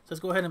 So let's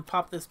go ahead and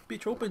pop this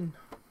bitch open.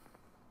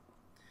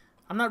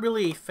 I'm not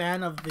really a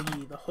fan of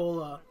the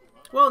whole.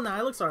 Well, nah,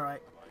 it looks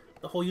alright.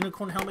 The whole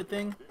unicorn helmet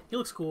thing. He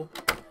looks cool.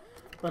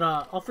 But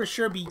I'll for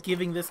sure be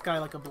giving this guy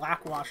like a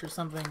black wash or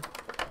something.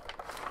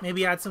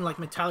 Maybe add some like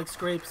metallic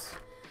scrapes.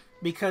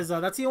 because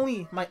that's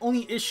my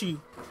only issue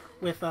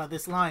with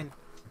this line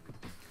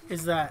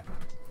is that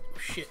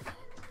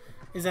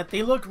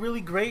they look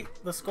really great.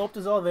 The sculpt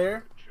is all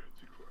there,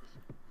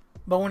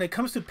 but when it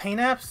comes to paint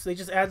apps, they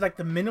just add like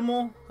the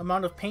minimal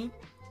amount of paint,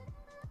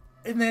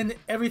 and then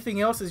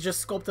everything else is just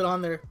sculpted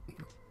on there.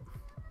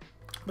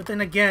 But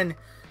then again,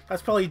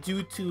 that's probably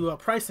due to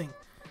pricing.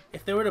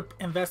 If they were to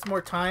invest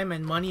more time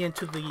and money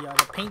into the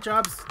paint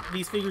jobs,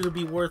 these figures would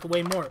be worth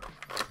way more.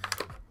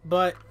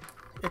 But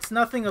it's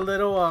nothing a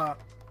little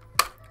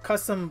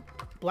custom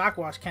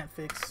blackwash can't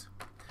fix.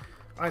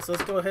 Alright, so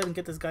let's go ahead and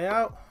get this guy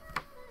out.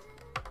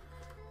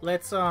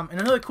 Let's and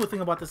another cool thing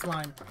about this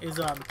line is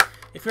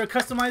if you're a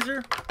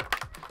customizer,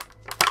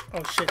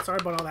 oh shit, sorry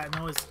about all that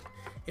noise.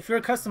 If you're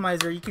a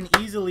customizer, you can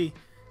easily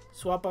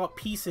swap out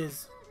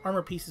pieces,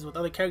 armor pieces, with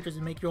other characters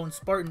and make your own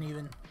Spartan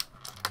even.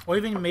 Or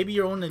even maybe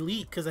your own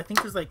elite, because I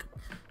think there's like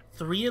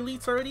 3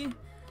 elites already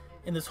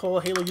in this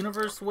whole Halo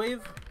universe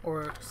wave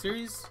or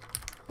series.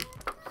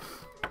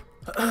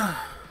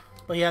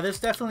 But yeah, this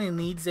definitely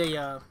needs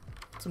a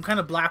some kind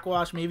of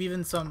blackwash, maybe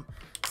even some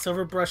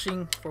silver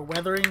brushing for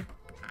weathering.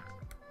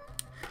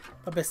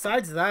 But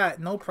besides that,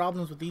 no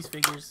problems with these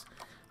figures.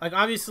 Like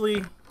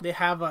obviously they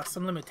have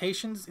some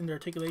limitations in their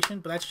articulation,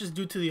 but that's just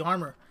due to the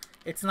armor.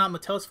 It's not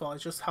Mattel's fault,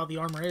 it's just how the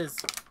armor is.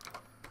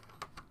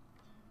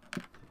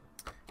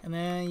 And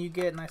then you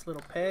get nice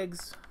little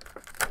pegs.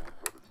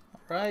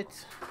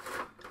 Alright.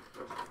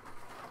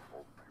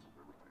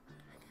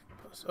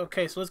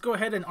 Okay, so let's go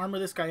ahead and armor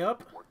this guy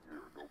up.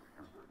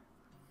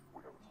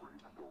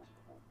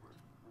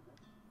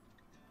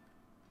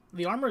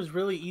 The armor is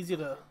really easy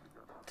to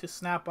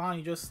snap on.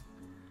 You just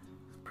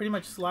pretty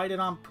much slide it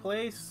on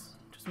place.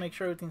 Just make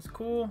sure everything's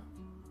cool.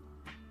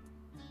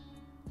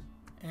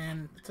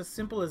 And it's as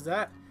simple as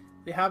that.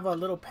 They have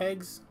little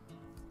pegs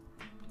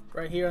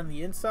right here on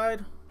the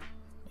inside.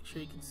 Make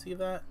sure you can see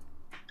that.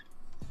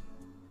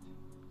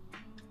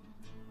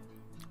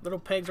 Little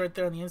pegs right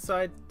there on the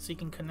inside, so you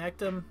can connect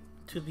them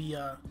to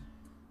the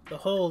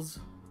holes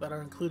that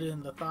are included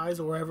in the thighs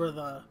or wherever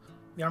the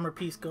armor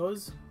piece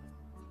goes.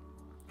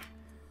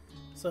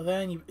 So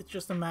then it's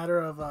just a matter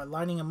of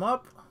lining them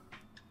up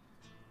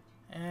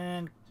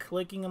and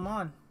clicking them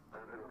on.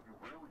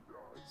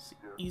 It's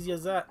easy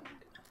as that.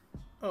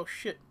 Oh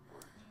shit.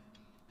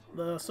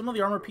 Some of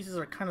the armor pieces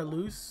are kind of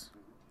loose,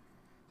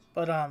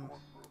 but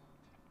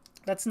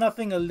that's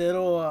nothing a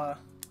little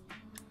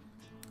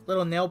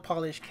nail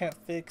polish can't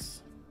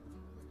fix.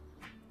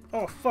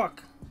 Oh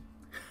fuck.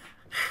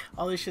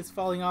 All this shit's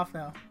falling off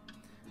now.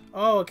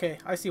 Oh okay,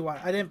 I see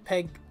why. I didn't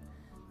peg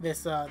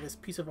this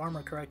piece of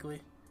armor correctly.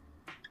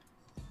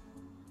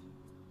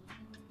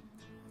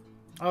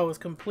 Oh, it was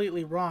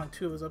completely wrong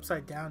too. It was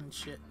upside down and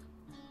shit.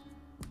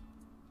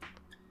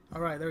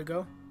 Alright, there we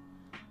go.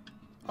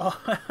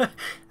 Oh,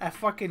 at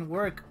fucking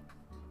work,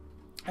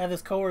 I have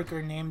this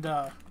coworker named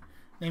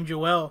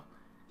Joel,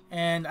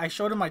 and I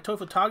showed him my toy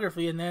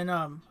photography, and then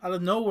out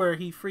of nowhere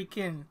he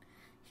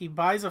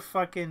buys a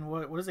fucking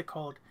what is it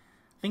called?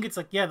 I think it's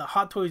like, yeah, the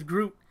Hot Toys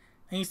group,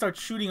 and he starts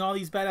shooting all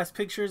these badass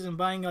pictures and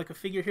buying like a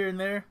figure here and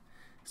there.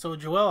 So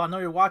Joel, I know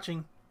you're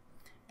watching,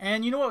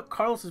 and you know what?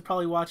 Carlos is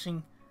probably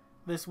watching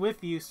this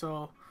with you.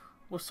 So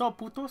what's up,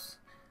 putos?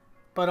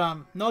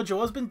 But no,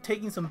 Joel's been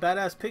taking some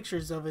badass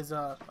pictures of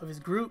his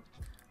group.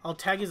 I'll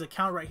tag his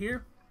account right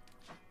here.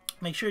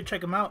 Make sure to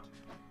check him out.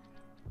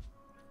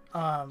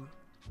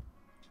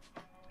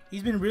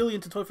 He's been really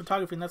into toy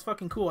photography, and that's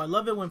fucking cool. I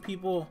love it when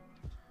people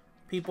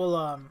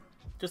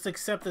just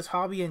accept this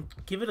hobby and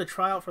give it a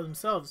try out for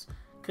themselves,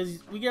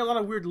 because we get a lot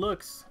of weird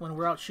looks when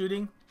we're out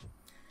shooting,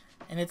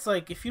 and it's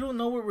like, if you don't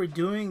know what we're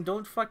doing,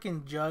 don't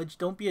fucking judge.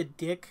 Don't be a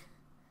dick.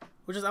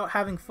 We're just out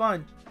having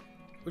fun.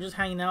 We're just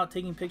hanging out,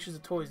 taking pictures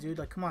of toys, dude.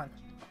 Like, come on.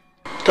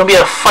 Don't be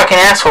a fucking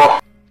asshole.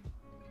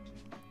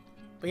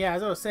 But yeah,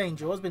 as I was saying,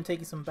 Joel's been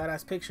taking some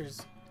badass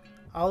pictures.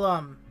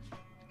 I'll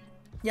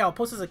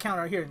post his account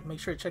right here. Make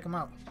sure to check him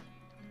out.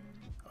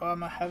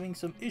 I'm having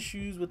some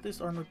issues with this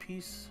armor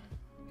piece.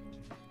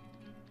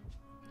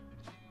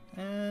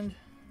 And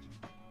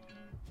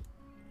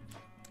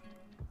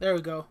there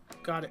we go.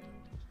 Got it.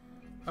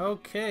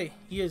 Okay,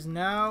 he is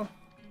now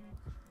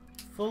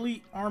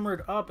fully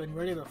armored up and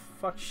ready to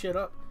fuck shit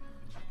up.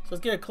 So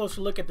let's get a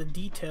closer look at the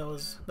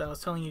details that I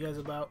was telling you guys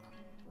about.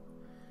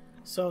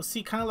 So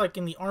see, kind of like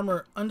in the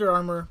armor, Under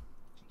Armour,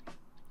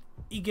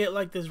 you get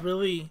like this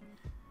really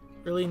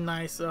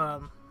nice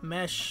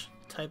mesh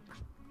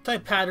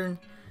type pattern.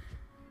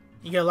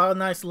 You get a lot of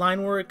nice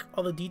line work.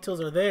 All the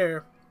details are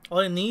there. All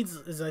it needs,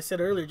 as I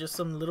said earlier, just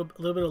some little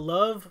bit of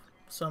love,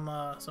 some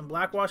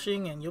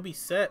blackwashing, and you'll be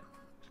set.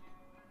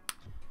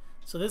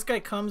 So this guy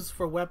comes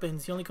for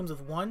weapons. He only comes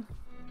with one.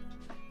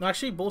 No,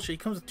 actually, bullshit. He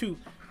comes with two.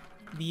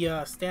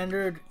 The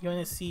standard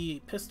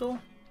UNSC pistol,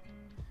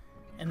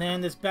 and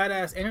then this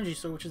badass energy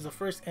sword, which is the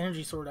first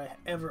energy sword I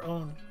ever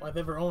owned. I've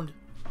ever owned.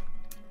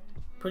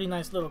 Pretty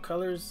nice little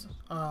colors.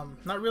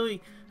 Not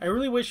really. I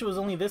really wish it was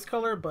only this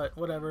color, but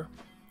whatever.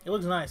 It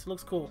looks nice. It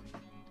looks cool.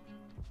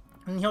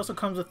 And he also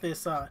comes with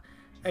this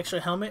extra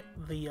helmet,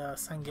 the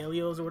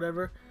Sangelios or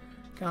whatever.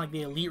 Kind of like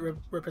the elite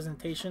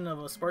representation of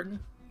a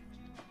Spartan.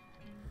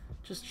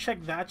 Just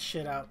check that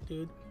shit out,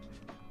 dude.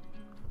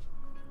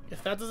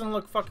 If that doesn't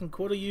look fucking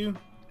cool to you,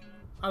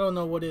 I don't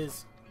know what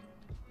is.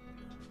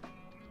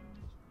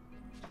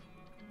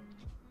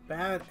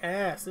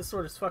 Badass. This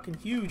sword is fucking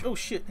huge. Oh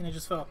shit, and it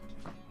just fell.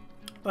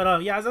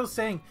 But yeah, as I was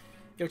saying,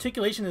 the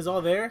articulation is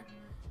all there.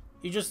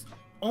 You're just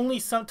only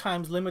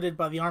sometimes limited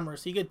by the armor.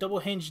 So you get double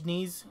hinged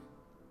knees.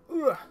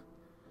 Ugh.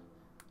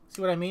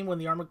 See what I mean when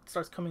the armor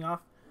starts coming off?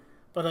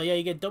 But yeah,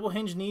 you get double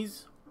hinged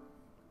knees.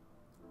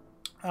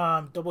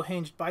 Double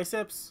hinged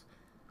biceps.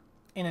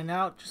 In and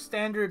out. Just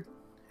standard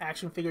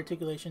action figure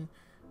articulation.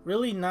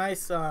 Really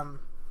nice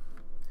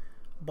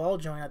ball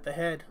joint at the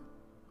head.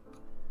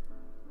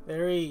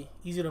 Very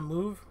easy to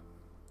move.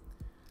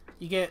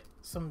 You get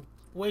some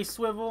waist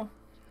swivel.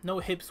 No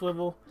hip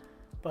swivel.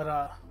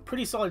 But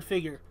pretty solid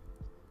figure.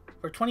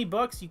 For 20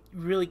 bucks, you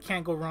really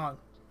can't go wrong.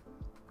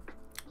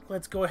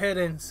 Let's go ahead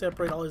and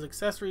separate all his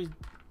accessories,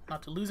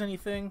 not to lose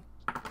anything.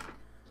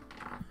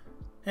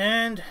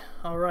 And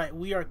alright,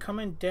 we are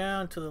coming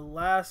down to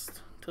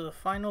the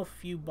final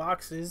few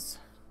boxes.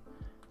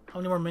 How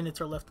many more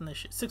minutes are left in this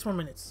shit? 6 more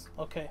minutes.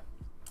 Okay.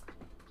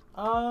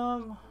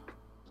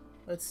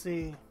 Let's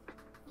see.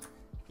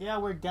 Yeah,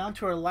 we're down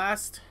to our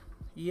last.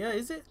 Yeah,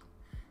 is it?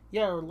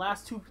 Yeah, our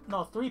last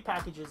 3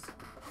 packages.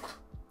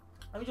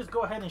 Let me just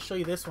go ahead and show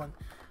you this one.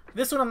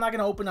 This one I'm not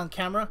gonna open on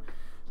camera.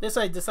 This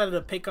I decided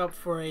to pick up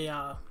for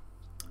a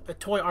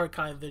toy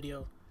archive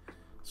video.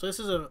 So this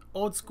is an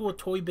old school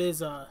Toy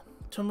Biz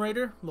Tomb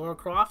Raider, Lara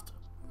Croft.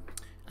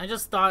 I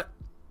just thought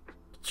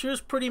she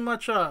was pretty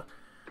much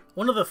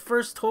one of the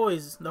first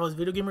toys that was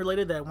video game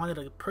related that I wanted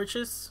to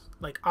purchase,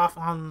 like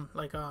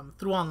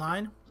through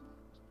online.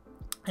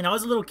 And I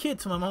was a little kid,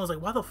 so my mom was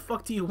like, "Why the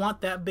fuck do you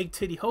want that big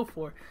titty hoe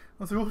for?"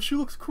 I was like, "Oh, she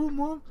looks cool,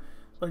 mom."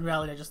 But in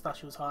reality, I just thought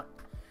she was hot.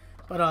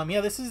 But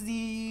yeah, this is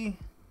the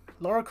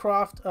Lara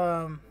Croft.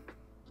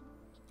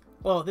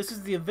 Well, this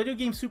is the Video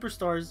Game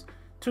Superstars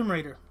Tomb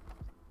Raider.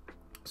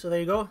 So there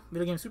you go,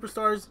 Video Game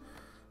Superstars.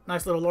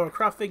 Nice little Lara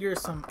Croft figure,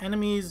 some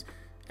enemies,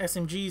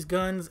 SMGs,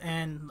 guns,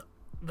 and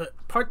the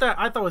part that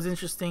I thought was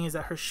interesting is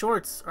that her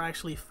shorts are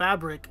actually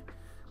fabric.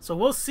 So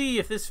we'll see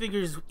if this figure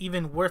is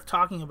even worth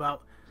talking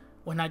about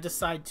when I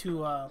decide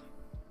to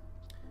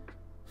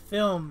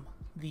film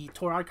the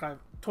toy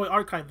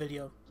archive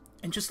video.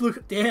 And just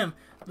look, damn,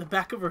 the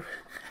back of her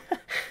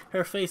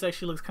her face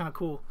actually looks kind of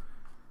cool.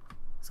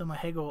 So my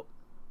head go,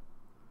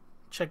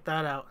 check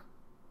that out.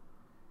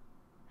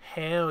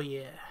 Hell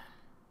yeah.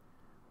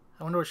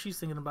 I wonder what she's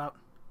thinking about.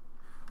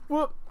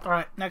 Whoop.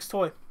 Alright, next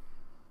toy.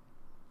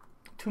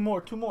 Two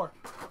more.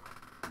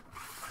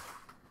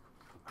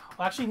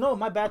 Actually, no,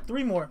 my bad.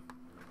 3 more.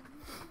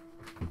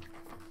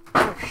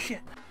 Oh, shit.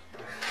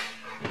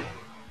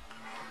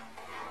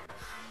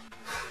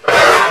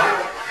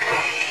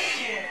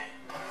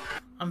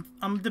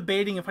 I'm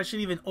debating if I should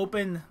even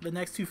open the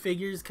next 2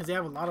 figures because they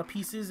have a lot of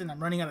pieces and I'm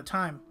running out of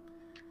time.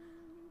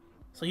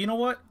 So you know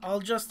what? I'll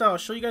just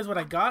show you guys what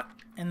I got,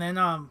 and then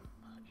I'll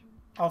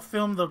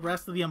film the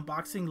rest of the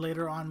unboxing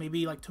later on,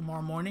 maybe like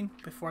tomorrow morning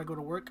before I go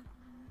to work,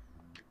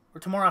 or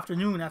tomorrow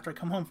afternoon after I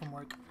come home from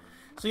work.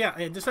 So yeah,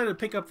 I decided to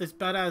pick up this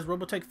badass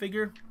Robotech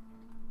figure,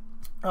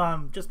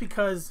 just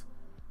because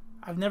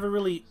I've never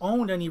really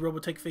owned any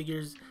Robotech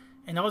figures,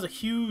 and I was a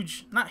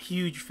not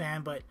huge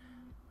fan, but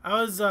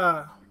I was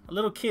a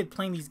little kid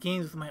playing these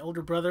games with my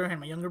older brother and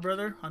my younger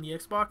brother on the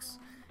Xbox,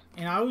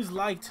 and I always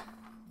liked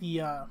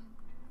the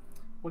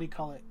what do you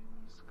call it?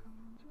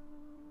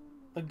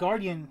 The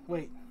Guardian.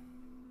 Wait,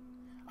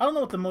 I don't know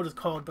what the mode is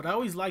called, but I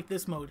always liked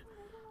this mode.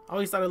 I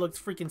always thought it looked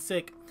freaking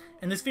sick,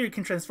 and this figure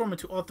can transform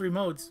into all 3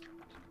 modes.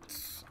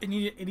 And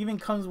it even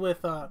comes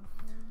with the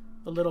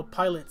little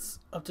pilots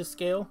up to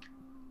scale.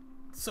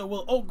 So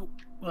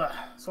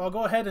so I'll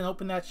go ahead and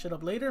open that shit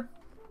up later.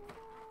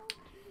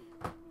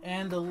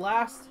 And the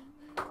last,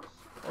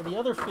 or the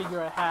other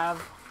figure I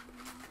have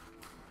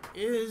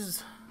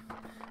is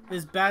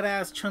this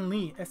badass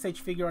Chun-Li, SH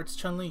Figure Arts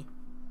Chun-Li.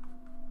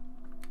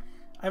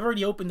 I've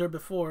already opened her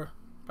before,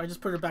 but I just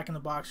put her back in the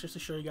box just to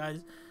show you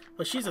guys.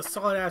 But she's a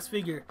solid ass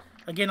figure.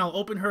 Again, I'll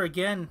open her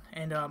again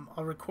and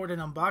I'll record an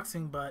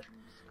unboxing, but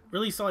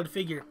really solid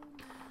figure.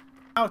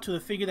 Now to the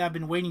figure that I've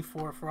been waiting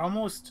for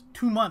almost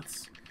 2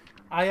 months.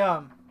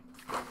 My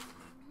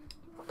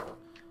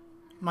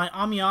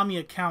Ami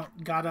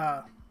account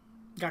got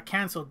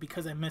canceled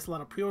because I missed a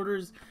lot of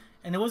pre-orders,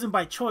 and it wasn't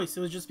by choice. It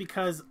was just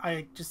because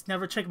I just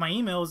never checked my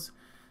emails,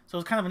 so it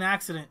was kind of an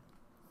accident.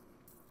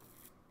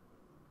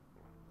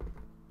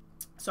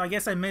 So I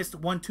guess I missed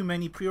 1 too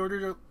many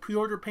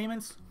pre-order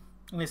payments,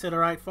 and they said,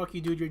 "Alright, fuck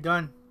you, dude, you're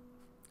done."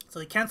 So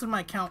they canceled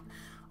my account.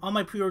 All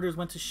my pre-orders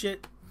went to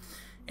shit,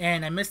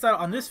 and I missed out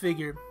on this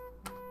figure,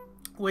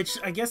 which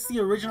I guess the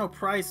original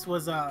price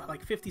was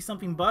like 50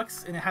 something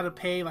bucks, and I had to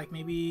pay like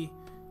maybe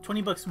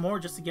 20 bucks more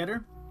just to get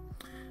her.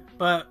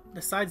 But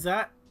besides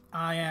that,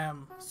 I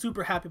am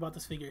super happy about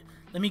this figure.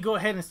 Let me go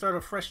ahead and start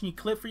a fresh new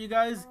clip for you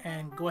guys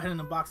and go ahead and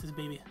unbox this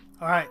baby.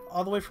 Alright,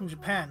 all the way from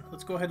Japan.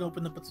 Let's go ahead and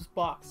open up this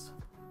box.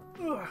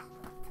 Ugh.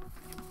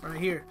 Right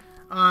here.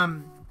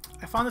 I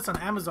I found this on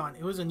Amazon.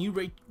 It was a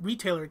new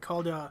retailer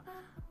called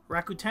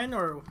Rakuten,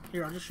 or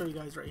here, I'll just show you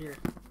guys right here.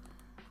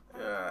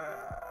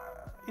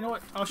 You know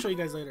what? I'll show you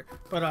guys later.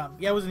 But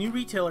yeah, it was a new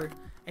retailer,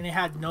 and it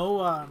had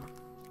no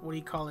what do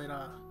you call it?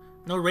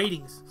 No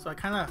ratings. So I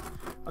was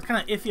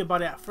kind of iffy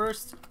about it at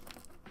first.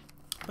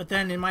 But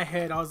then in my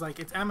head, I was like,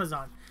 it's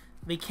Amazon.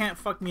 They can't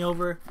fuck me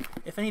over.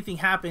 If anything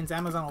happens,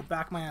 Amazon will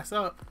back my ass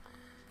up.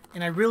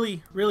 And I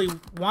really, really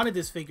wanted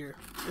this figure.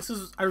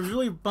 I was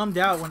really bummed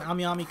out when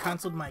Ami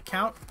canceled my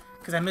account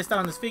because I missed out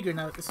on this figure.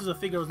 Now, this is a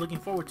figure I was looking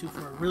forward to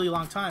for a really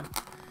long time.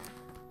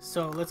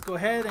 So let's go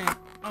ahead and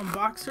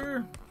unbox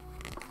her.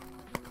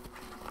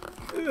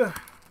 Ugh.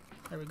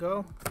 There we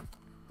go.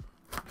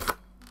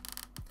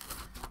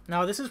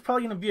 Now, this is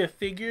probably going to be a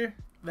figure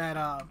that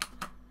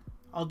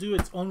I'll do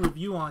its own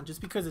review on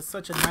just because it's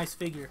such a nice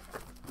figure.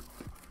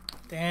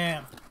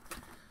 Damn.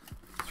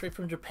 Straight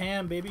from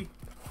Japan, baby.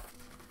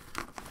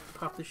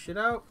 Pop this shit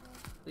out.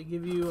 They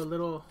give you a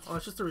little... Oh,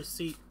 it's just a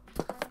receipt.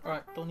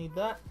 Alright, don't need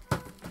that.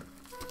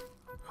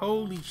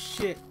 Holy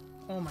shit.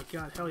 Oh my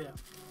god, hell yeah.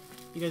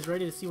 You guys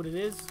ready to see what it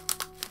is?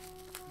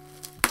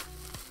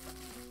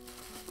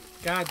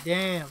 God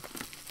damn.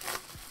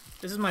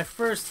 This is my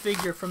first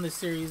figure from this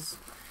series,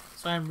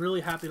 so I'm really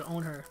happy to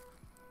own her.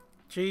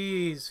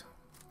 Jeez.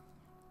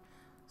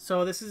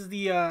 So this is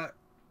the...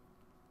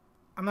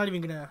 I'm not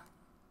even gonna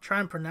try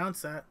and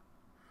pronounce that.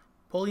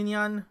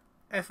 Polinian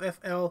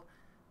FFL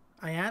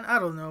Ian? I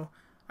don't know.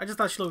 I just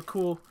thought she looked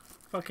cool.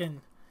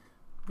 Fucking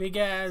big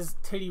ass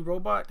titty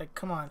robot. Like,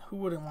 come on, who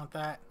wouldn't want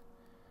that?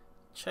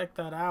 Check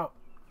that out.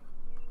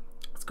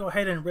 Let's go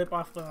ahead and rip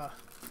off the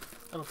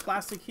little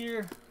plastic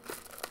here.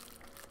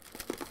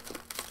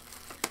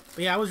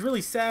 But yeah, I was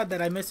really sad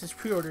that I missed his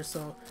pre-order,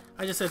 so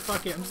I just said,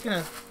 fuck it. I'm just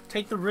gonna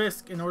take the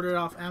risk and order it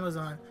off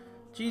Amazon.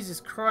 Jesus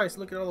Christ,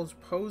 look at all those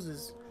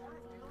poses.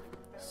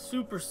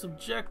 Super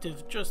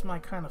subjective, just my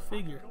kind of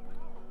figure.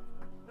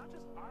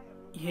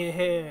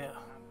 Yeah.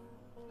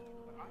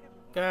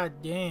 God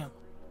damn.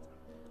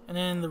 And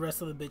then the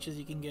rest of the bitches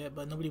you can get,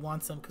 but nobody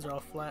wants them because they're all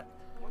flat.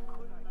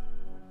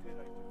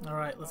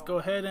 Alright, let's go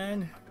ahead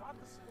and...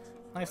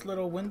 Nice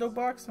little window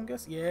box, I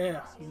guess.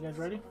 Yeah. You guys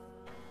ready?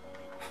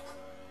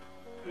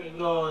 Here it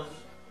goes.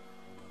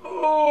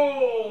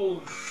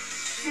 Oh,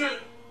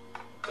 shit.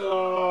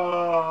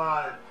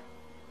 God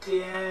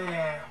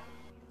damn.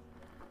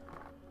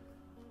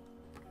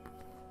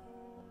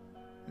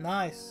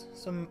 Nice.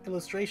 Some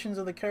illustrations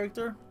of the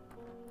character.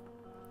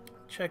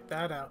 Check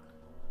that out.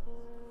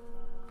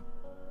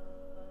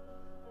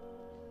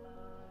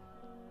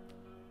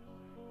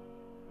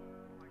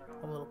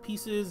 All little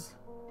pieces.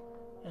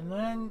 And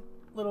then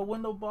little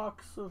window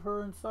box of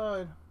her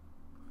inside.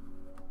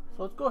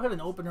 So let's go ahead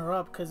and open her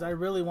up because I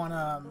really want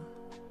to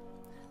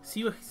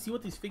see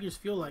what these figures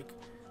feel like,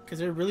 because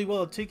they're really well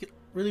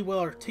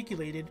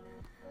articulated.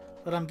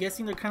 But I'm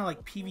guessing they're kind of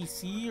like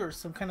PVC or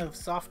some kind of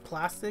soft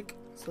plastic.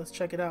 So let's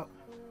check it out.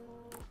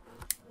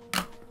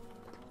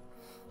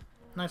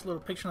 Nice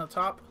little picture on the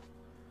top.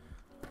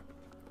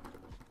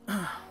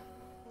 What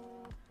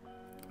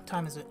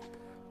time is it?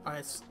 Alright,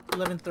 it's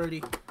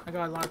 11:30. I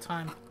got a lot of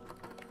time.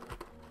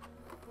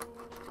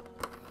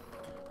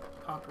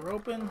 Pop her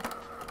open.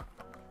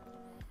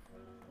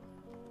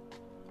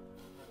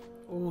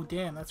 Oh,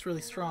 damn, that's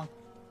really strong.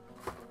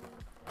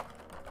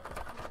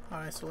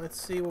 Alright, so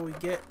let's see what we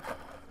get.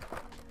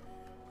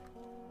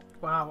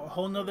 Wow, a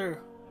whole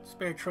nother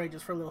spare tray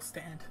just for a little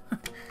stand.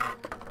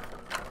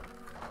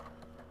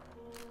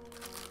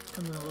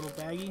 Comes in a little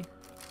baggie.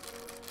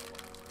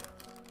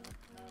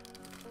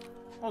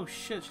 Oh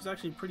shit, she's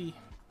actually pretty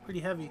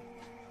heavy.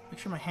 Make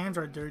sure my hands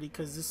are dirty,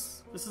 because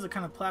this is the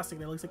kind of plastic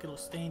that looks like it'll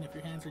stain if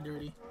your hands are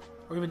dirty.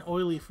 Or even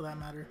oily for that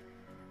matter.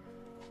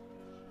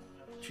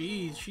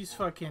 Jeez, she's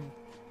fucking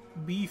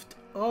beefed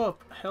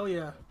up. Hell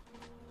yeah.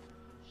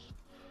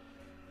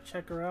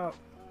 Check her out.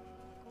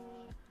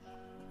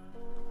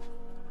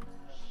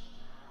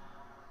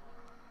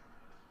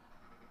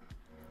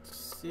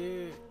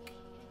 Sick.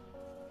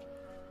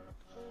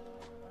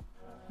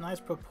 Nice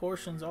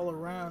proportions all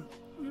around.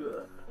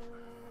 Ugh.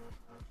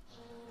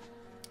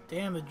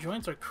 Damn, the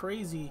joints are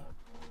crazy.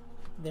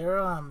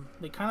 They're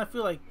they kind of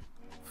feel like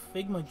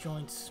Figma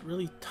joints,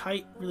 really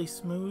tight, really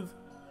smooth.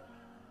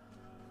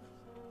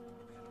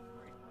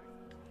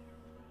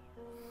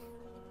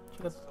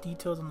 Check out the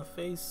details on the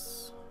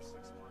face.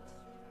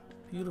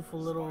 Beautiful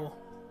little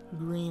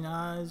green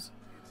eyes.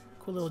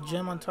 Cool little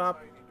gem on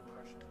top.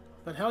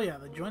 But hell yeah,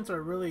 the joints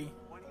are really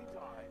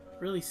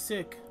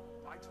sick.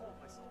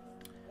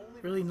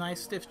 Really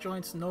nice stiff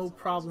joints, no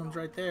problems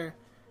right there.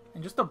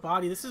 And just the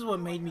body, this is what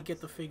made me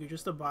get the figure,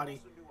 just the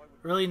body.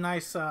 Really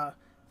nice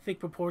thick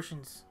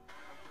proportions.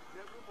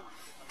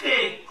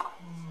 Thick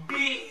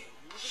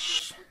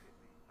bitch.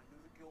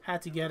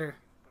 Had to get her.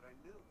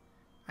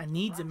 I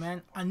needs it,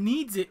 man. I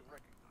needs it.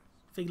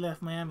 Fig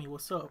Life Miami,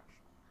 what's up?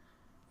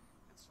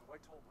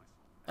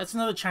 That's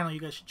another channel you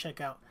guys should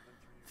check out.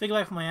 Fig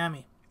Life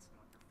Miami.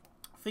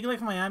 Fig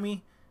Life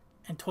Miami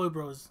and Toy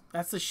Bros.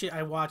 That's the shit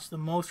I watch the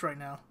most right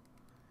now.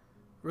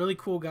 Really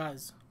cool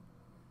guys.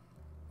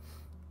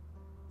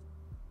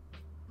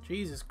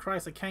 Jesus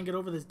Christ, I can't get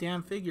over this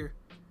damn figure.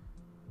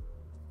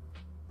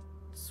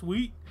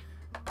 Sweet.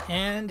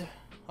 And,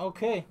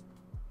 okay.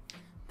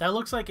 That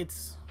looks like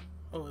it's...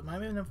 Oh, am I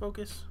even in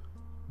focus?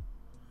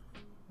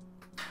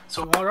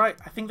 So, alright.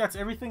 I think that's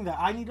everything that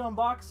I need to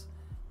unbox.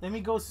 Let me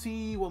go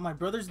see what my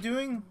brother's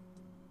doing.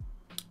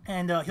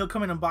 And he'll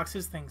come and unbox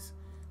his things.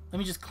 Let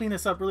me just clean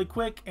this up really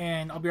quick,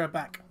 and I'll be right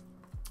back.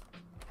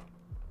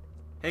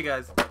 Hey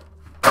guys.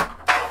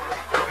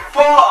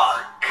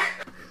 Fuck!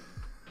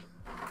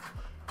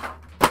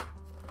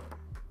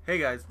 Hey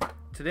guys.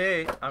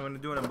 Today I'm gonna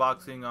do an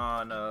unboxing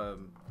on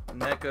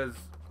Neca's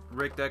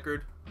Rick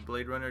Deckard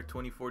Blade Runner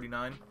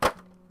 2049.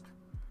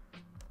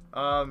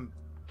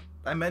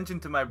 I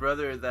mentioned to my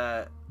brother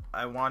that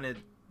I wanted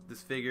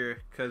this figure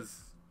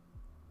because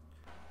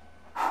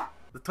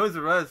the Toys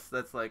R Us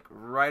that's like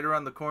right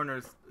around the corner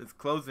is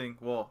closing.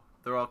 Well,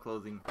 they're all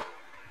closing.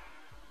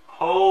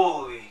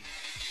 Holy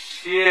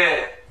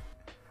shit.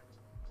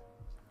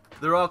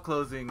 They're all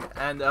closing,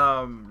 and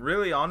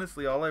really,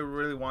 honestly, all I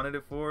really wanted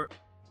it for.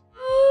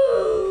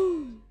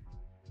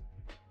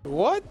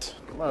 What?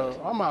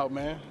 Well, I'm out,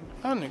 man.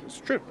 That nigga's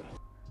tripping.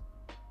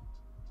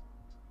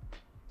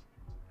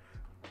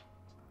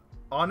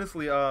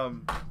 Honestly, oh,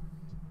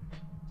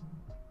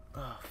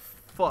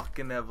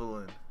 fucking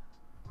Evelyn.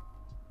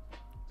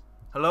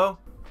 Hello?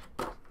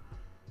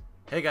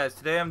 Hey guys,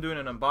 today I'm doing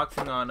an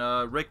unboxing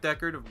on Rick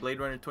Deckard of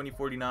Blade Runner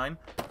 2049.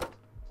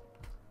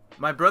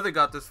 My brother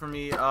got this for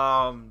me.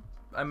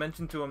 I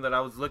mentioned to him that I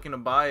was looking to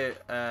buy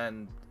it,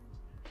 and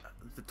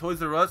the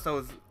Toys R Us, I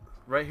was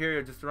right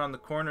here just around the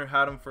corner,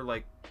 had them for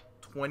like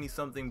 20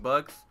 something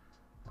bucks,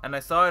 and I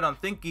saw it on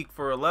ThinkGeek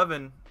for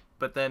 11,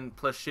 but then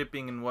plus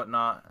shipping and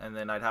whatnot, and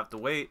then I'd have to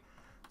wait.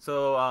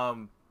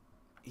 So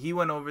he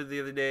went over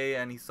the other day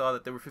and he saw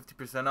that they were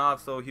 50%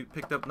 off, so he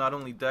picked up not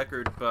only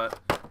Deckard but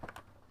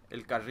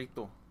El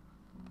Carrito.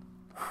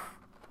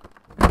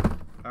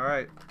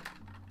 Alright,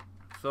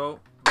 so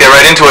Get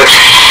right into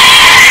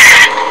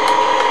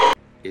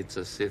it. It's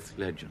a Sith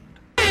legend.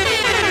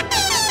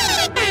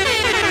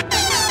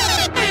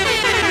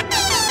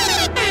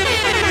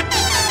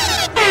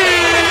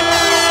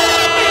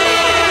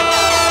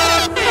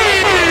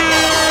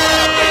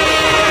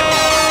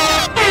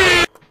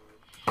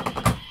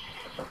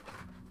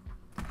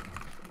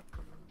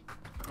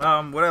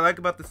 what I like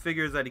about this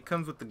figure is that he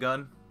comes with the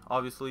gun,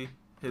 obviously,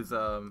 his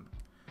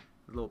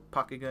little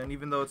pocket gun,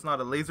 even though it's not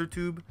a laser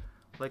tube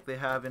like they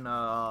have in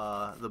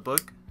the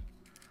book.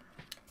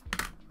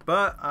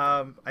 But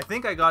I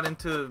think I got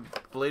into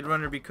Blade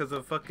Runner because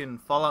of fucking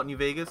Fallout New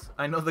Vegas.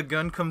 I know the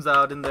gun comes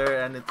out in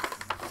there and it's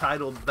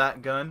titled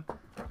That Gun.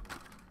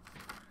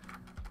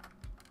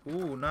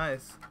 Ooh,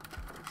 nice.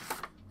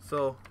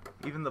 So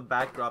even the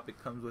backdrop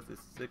it comes with is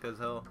sick as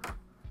hell.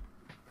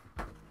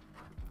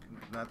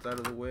 That's out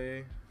of the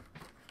way.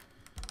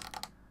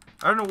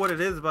 I don't know what it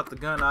is about the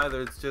gun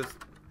either. It's just,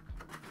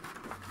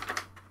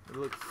 it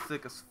looks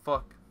sick as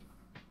fuck.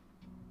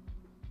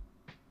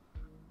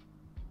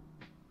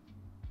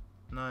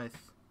 Nice.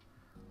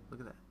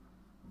 Look at that.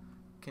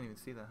 Can't even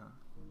see that, huh?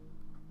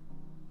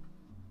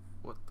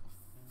 What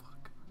the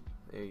fuck?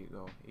 There you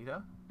go.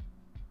 Ida?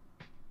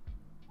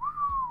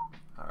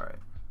 Alright.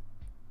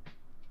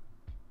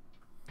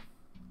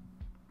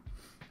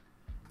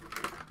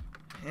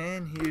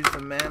 And here's the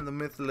man, the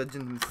myth,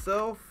 legend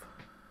himself,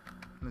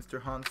 Mr.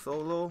 Han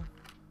Solo.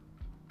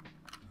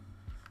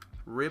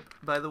 RIP,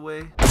 by the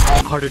way.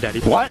 Harder, Daddy.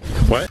 What?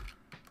 What?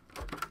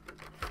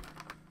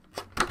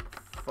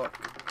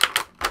 Fuck.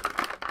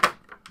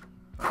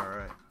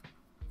 Alright.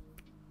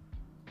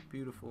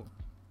 Beautiful.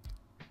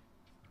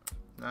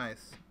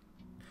 Nice.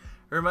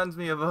 It reminds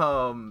me of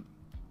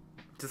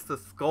just the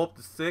sculpt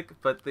is sick,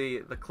 but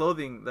the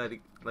clothing that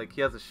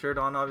he has a shirt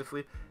on,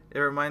 obviously. It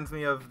reminds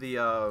me of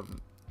the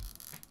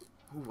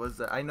who was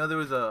that? I know there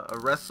was a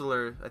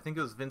wrestler, I think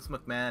it was Vince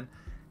McMahon.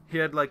 He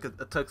had like a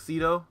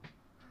tuxedo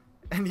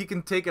and you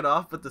can take it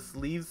off but the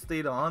sleeves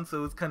stayed on, so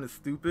it was kind of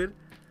stupid.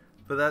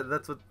 But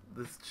that's what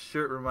this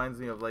shirt reminds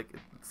me of. Like, it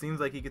seems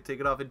like he could take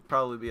it off. It'd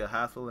probably be a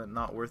hassle and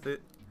not worth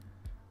it,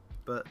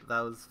 but that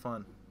was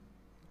fun.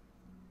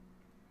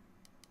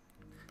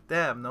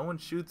 Damn, no one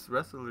shoots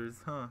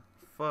wrestlers, huh?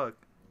 Fuck.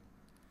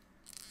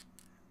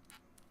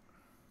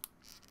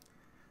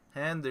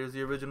 And there's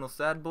the original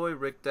sad boy,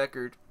 Rick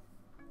Deckard.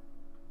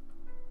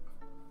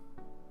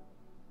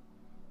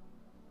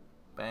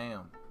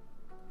 Bam.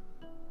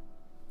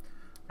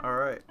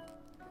 Alright.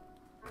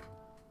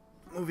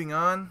 Moving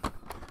on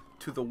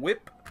to the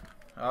whip.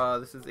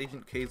 This is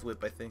Agent K's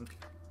whip, I think.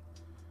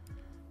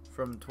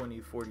 From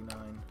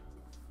 2049.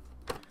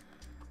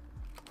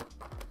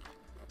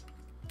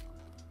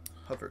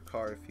 Hover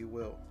car, if you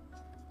will.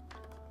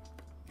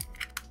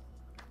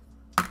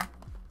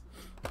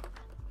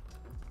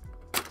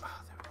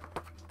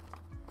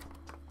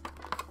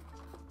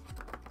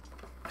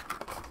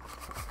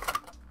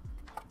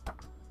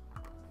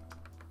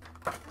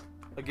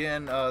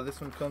 Again,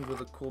 this one comes with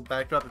a cool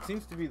backdrop. It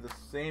seems to be the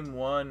same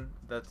one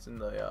that's in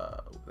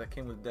the that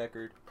came with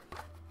Deckard.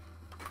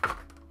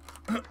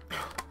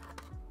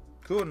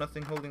 cool.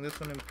 Nothing holding this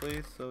one in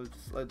place, so it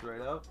just slides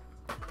right out.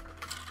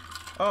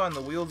 Oh, and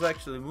the wheels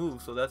actually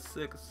move, so that's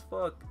sick as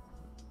fuck.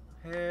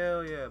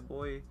 Hell yeah,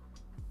 boy.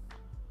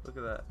 Look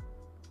at that.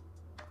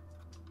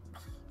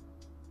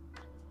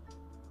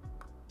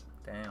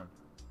 Damn.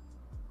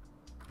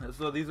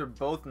 So these are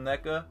both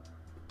Neca.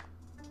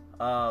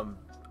 I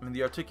mean,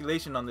 the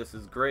articulation on this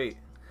is great.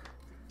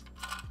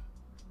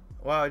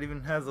 Wow, it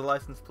even has a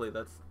license plate.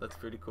 That's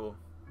pretty cool.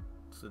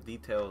 It's the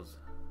details.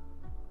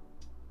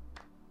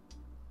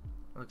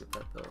 Look at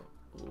that though.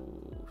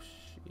 Oh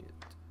shit.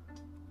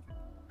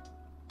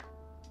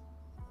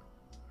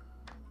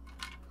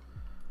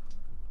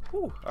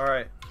 Whew. All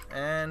right,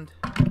 and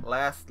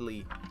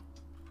lastly,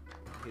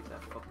 I hate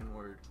that fucking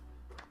word.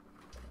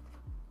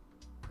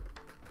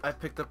 I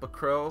picked up a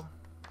crow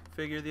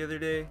figure the other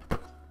day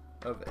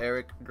of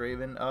Eric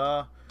Draven.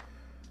 I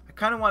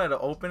kind of wanted to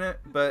open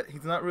it, but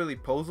he's not really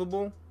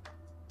posable,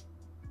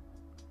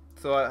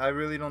 so I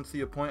really don't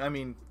see a point. I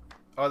mean,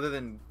 other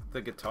than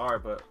the guitar,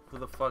 but who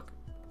the fuck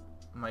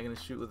am I gonna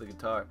shoot with a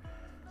guitar?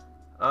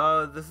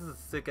 This is a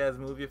sick ass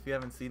movie. If you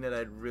haven't seen it,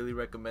 I'd really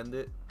recommend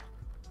it.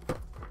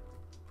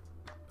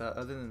 But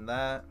other than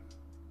that,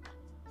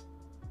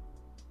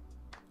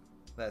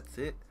 that's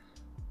it.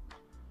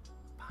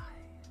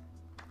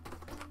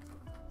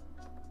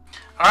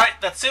 Alright,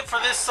 that's it for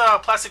this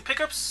Plastic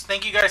Pickups.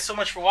 Thank you guys so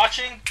much for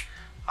watching.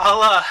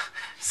 I'll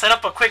set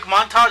up a quick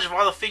montage of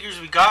all the figures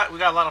we got. We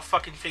got a lot of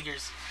fucking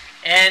figures.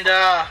 And,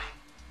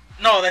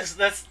 no,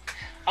 that's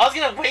I was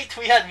gonna wait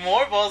till we had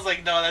more, but I was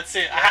like, no, that's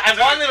it. I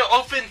wanted to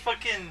open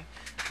fucking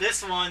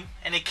this one,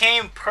 and it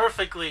came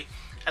perfectly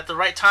at the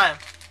right time.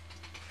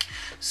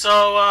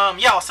 So,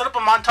 yeah, I'll set up a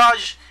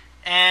montage,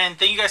 and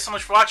thank you guys so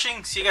much for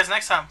watching. See you guys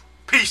next time.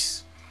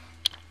 Peace.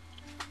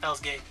 That was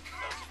gay.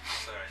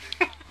 Sorry,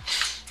 dude.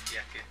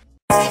 Yeah,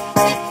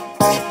 good.